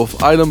Kreider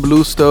of Island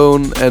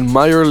Bluestone and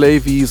Meyer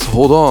Levy's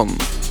Hold On,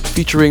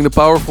 featuring the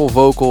powerful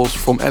vocals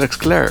from Alex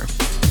Clare.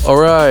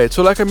 Alright,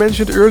 so like I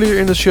mentioned earlier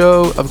in the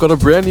show, I've got a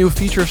brand new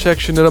feature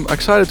section that I'm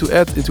excited to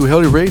add into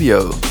Heldeep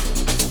Radio.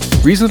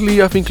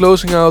 Recently I've been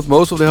closing out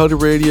most of the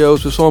Heldeep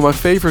Radios with some of my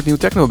favorite new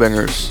techno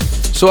bangers.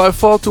 So I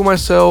thought to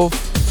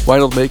myself, why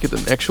not make it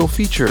an actual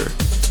feature?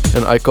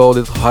 And I called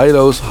it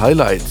Hilo's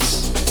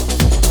Highlights.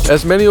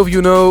 As many of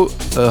you know,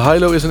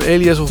 Hilo is an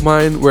alias of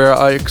mine where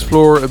I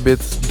explore a bit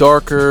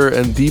darker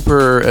and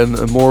deeper and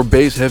a more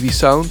bass-heavy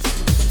sound.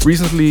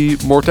 Recently,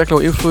 more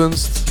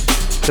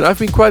techno-influenced, and I've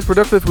been quite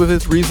productive with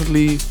it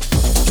recently.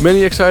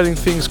 Many exciting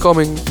things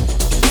coming.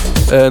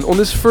 And on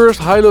this first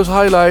Hilo's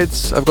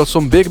Highlights, I've got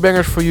some big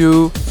bangers for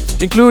you,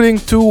 including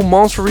two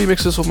monster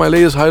remixes of my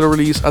latest Hilo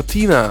release,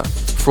 Athena,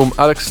 from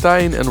Alex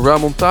Stein and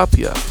Ramon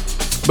Tapia.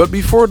 But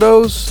before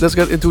those, let's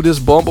get into this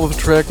bomb of a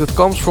track that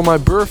comes from my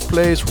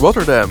birthplace,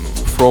 Rotterdam,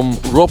 from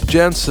Rob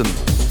Jansen,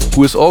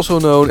 who is also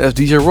known as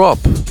DJ Rob,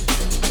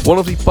 one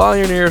of the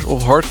pioneers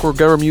of hardcore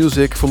garage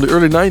music from the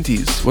early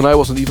 90s, when I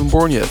wasn't even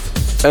born yet.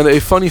 And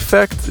a funny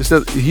fact is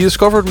that he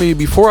discovered me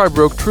before I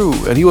broke through,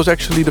 and he was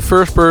actually the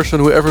first person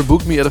who ever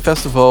booked me at a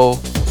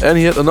festival, and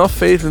he had enough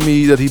faith in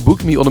me that he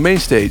booked me on the main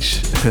stage.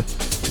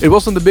 It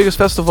wasn't the biggest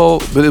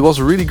festival, but it was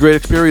a really great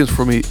experience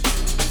for me.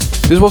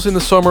 This was in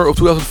the summer of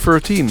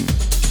 2013.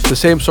 The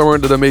same summer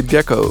that I made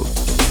Gecko,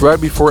 right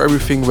before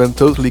everything went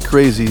totally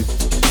crazy.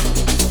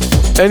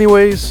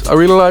 Anyways, I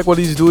really like what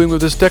he's doing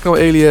with this techno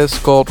alias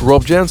called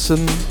Rob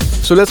Jansen,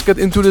 so let's get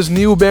into this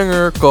new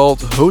banger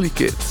called Holy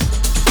Kid.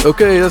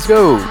 Okay, let's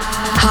go!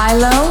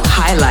 Hilo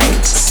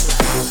Highlights.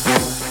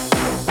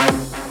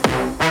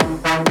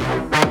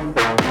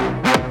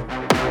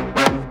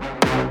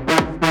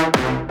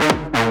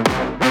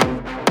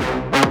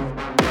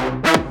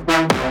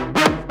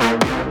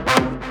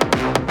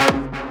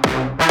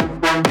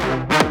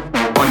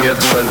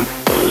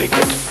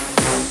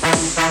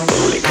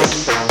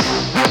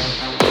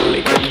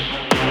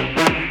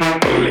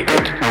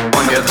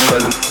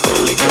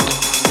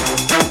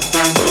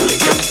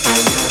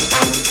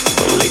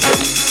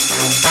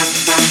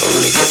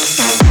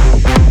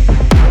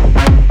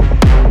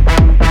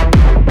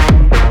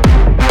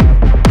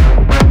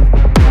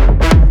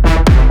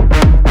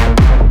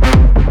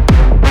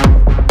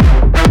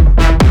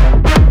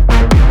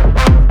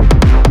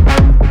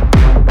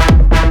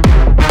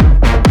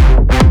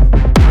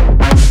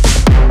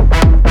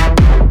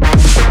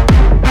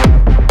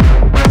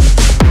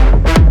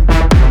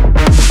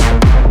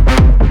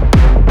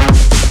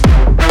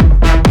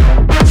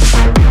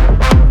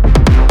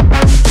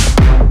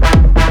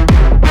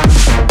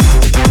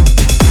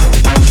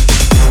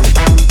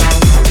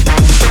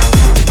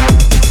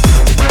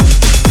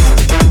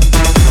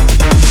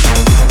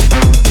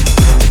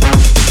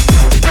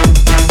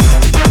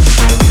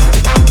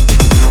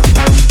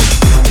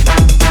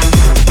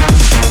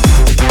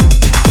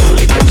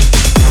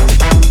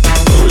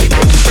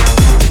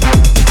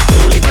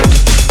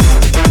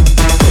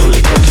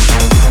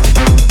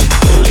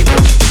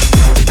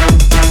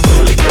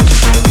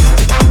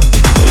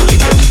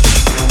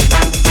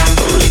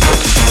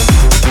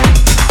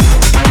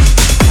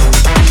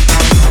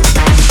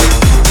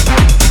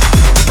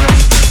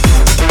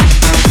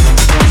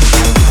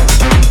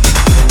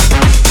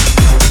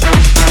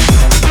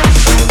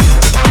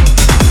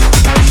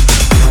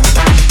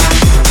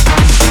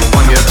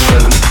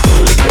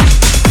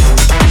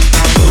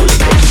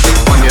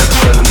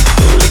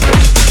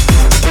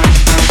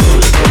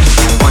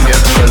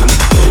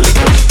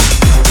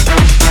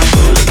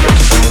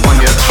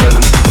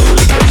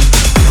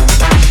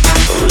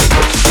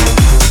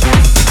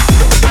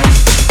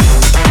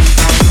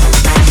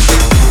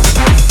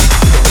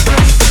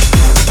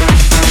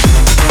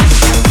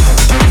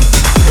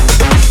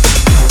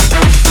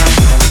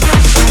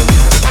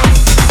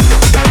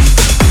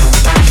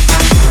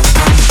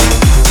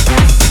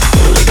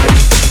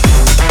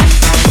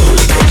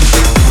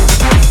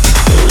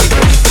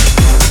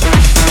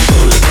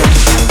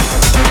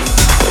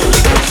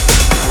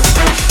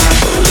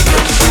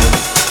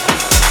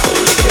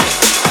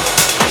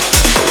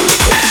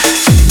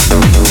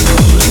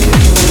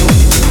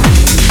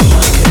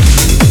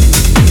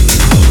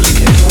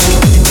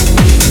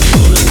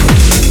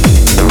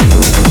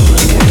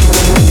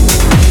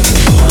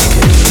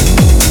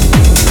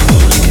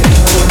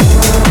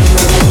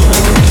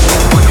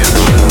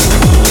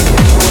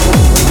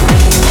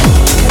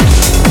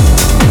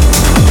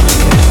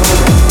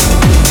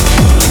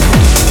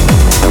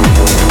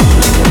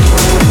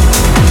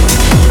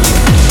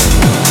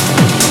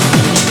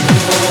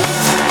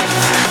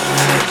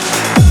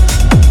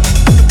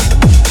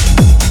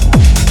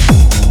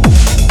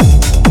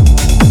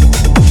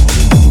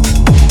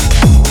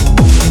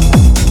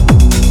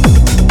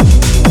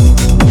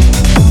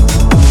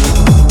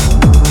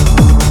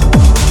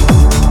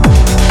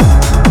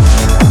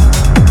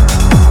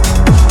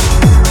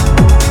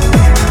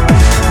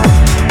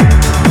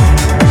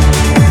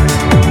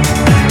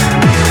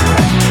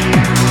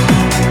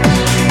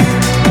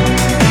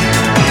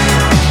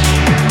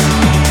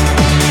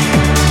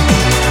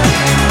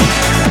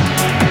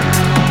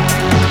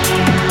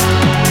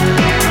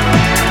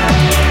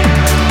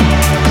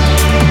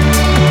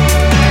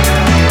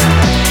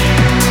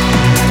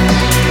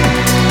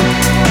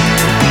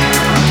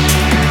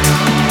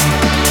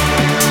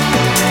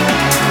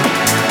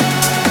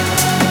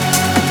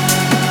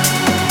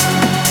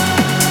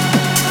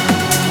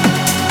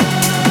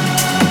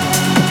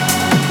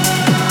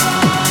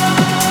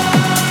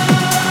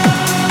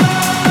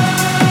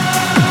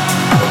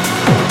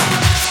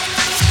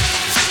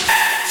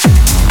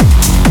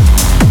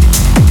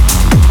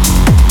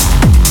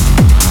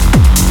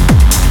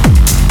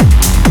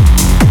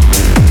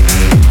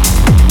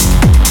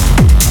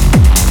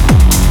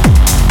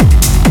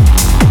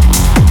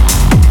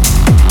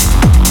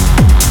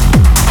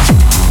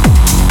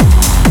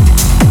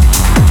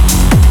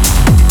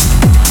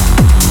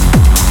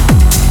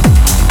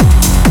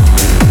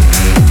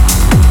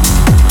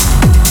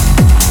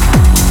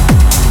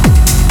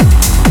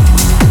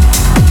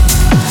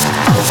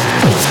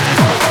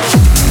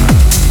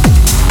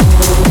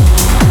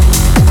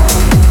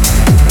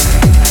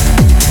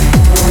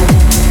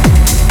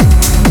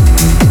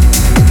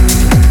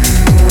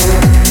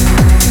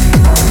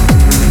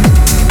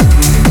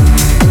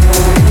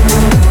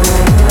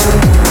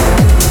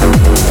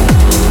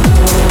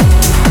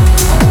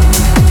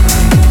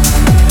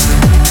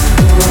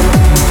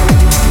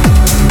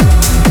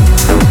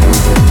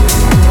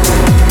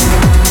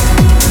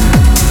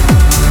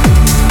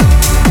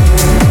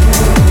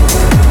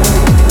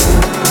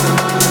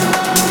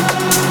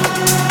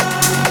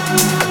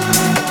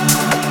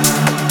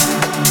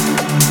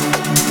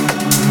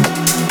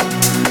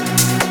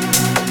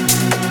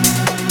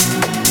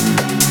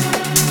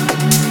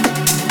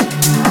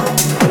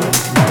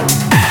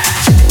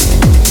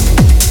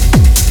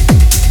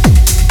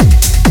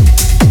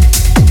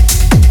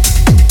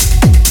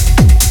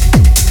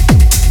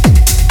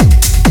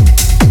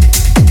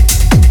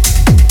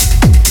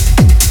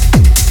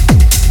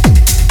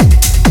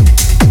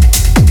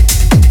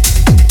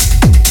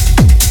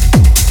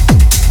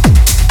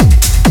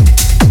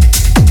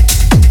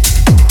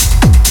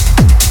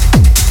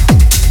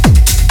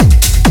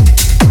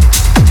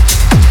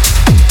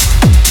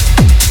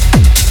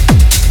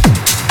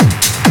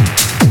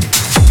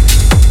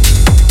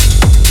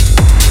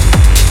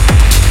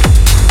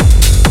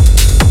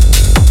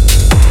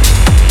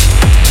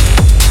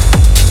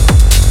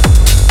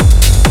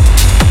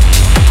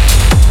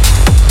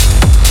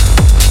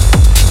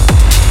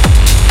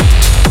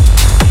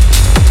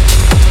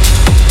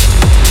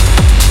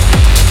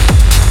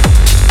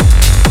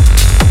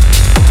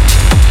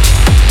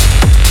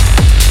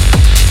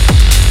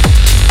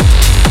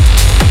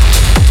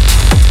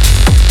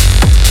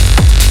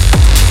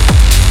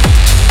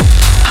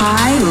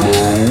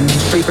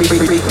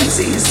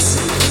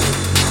 frequencies.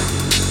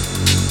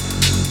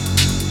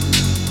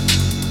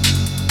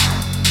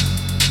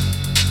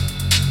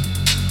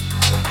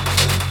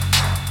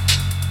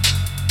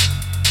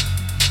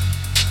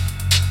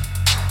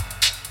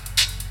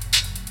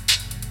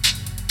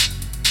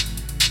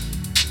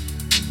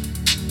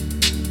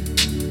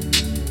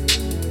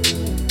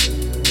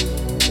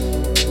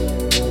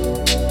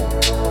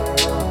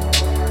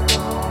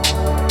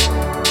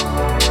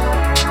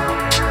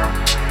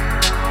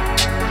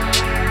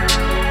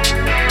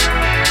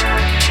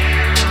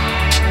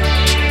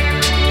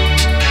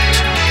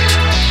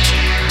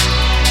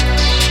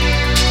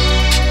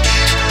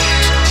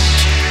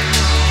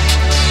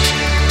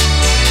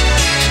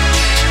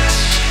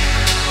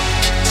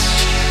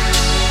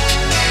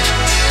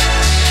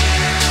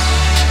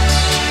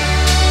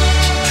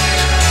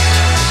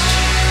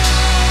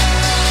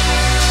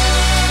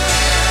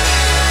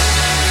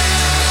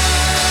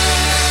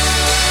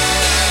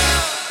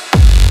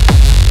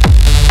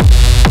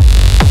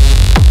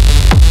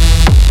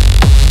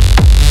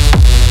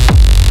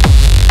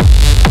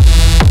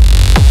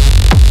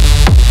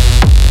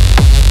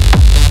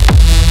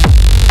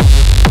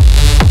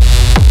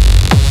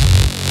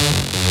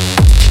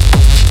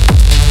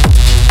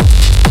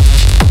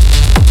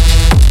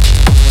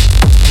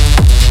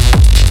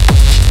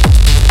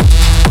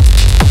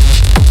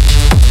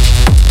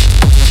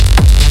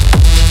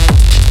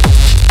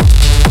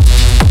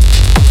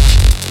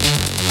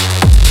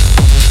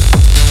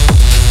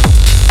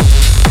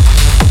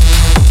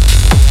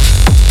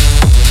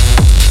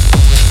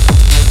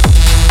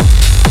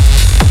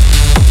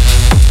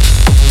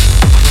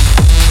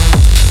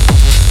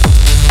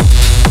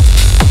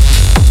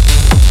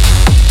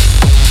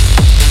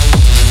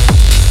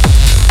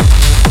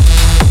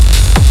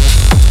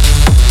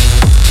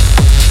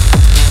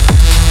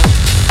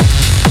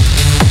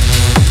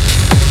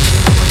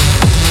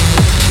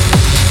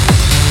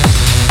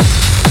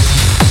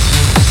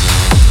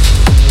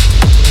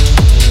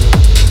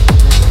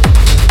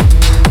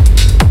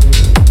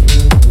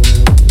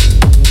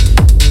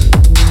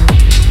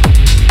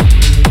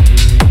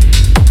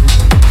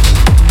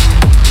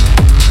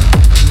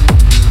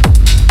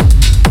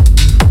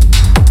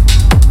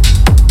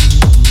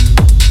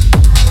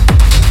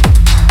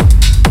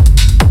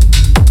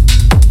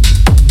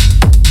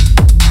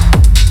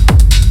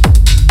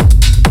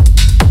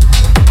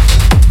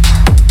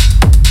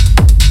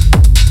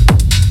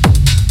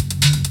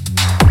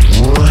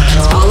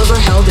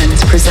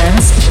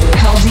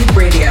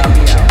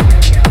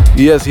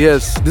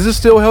 Yes, this is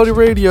still Heldeep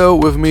Radio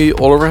with me,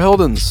 Oliver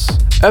Heldens.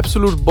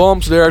 Absolute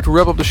bombs there to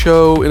wrap up the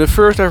show in the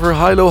first ever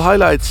High-Low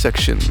Highlights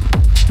section.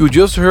 You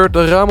just heard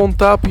the Ramon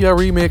Tapia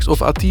remix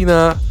of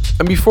Athena,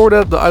 and before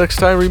that the Alex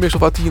Stein remix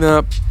of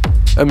Athena,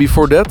 and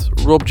before that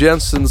Rob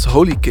Jensen's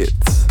Holy Kid.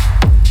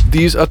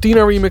 These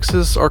Athena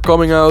remixes are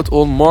coming out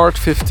on March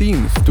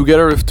 15th,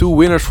 together with two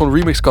winners from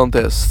remix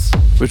contests,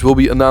 which will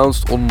be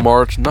announced on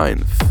March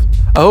 9th.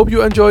 I hope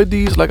you enjoyed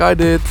these like I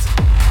did.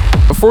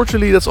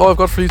 Unfortunately, that's all I've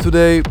got for you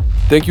today.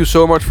 Thank you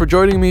so much for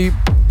joining me.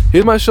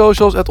 Hit my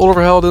socials at Oliver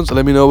Heldens and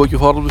let me know what you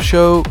thought of the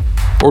show,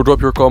 or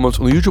drop your comments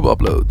on the YouTube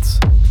upload.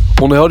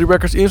 On the Heldeep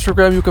Records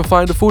Instagram you can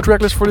find the full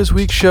tracklist for this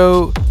week's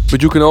show,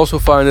 but you can also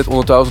find it on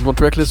the 1001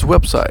 Tracklist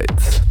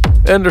website.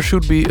 And there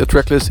should be a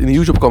tracklist in the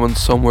YouTube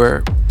comments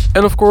somewhere.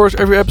 And of course,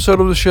 every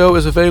episode of the show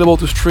is available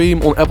to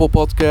stream on Apple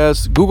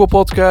Podcasts, Google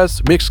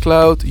Podcasts,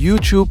 Mixcloud,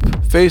 YouTube,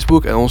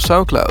 Facebook and on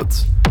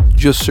SoundCloud.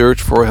 Just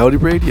search for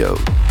Heldeep Radio.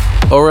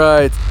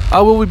 Alright, I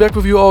will be back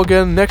with you all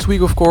again next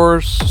week of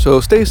course, so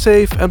stay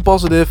safe and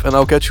positive and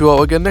I'll catch you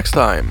all again next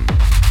time.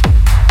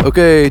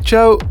 Okay,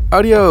 ciao,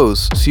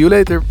 adios, see you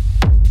later.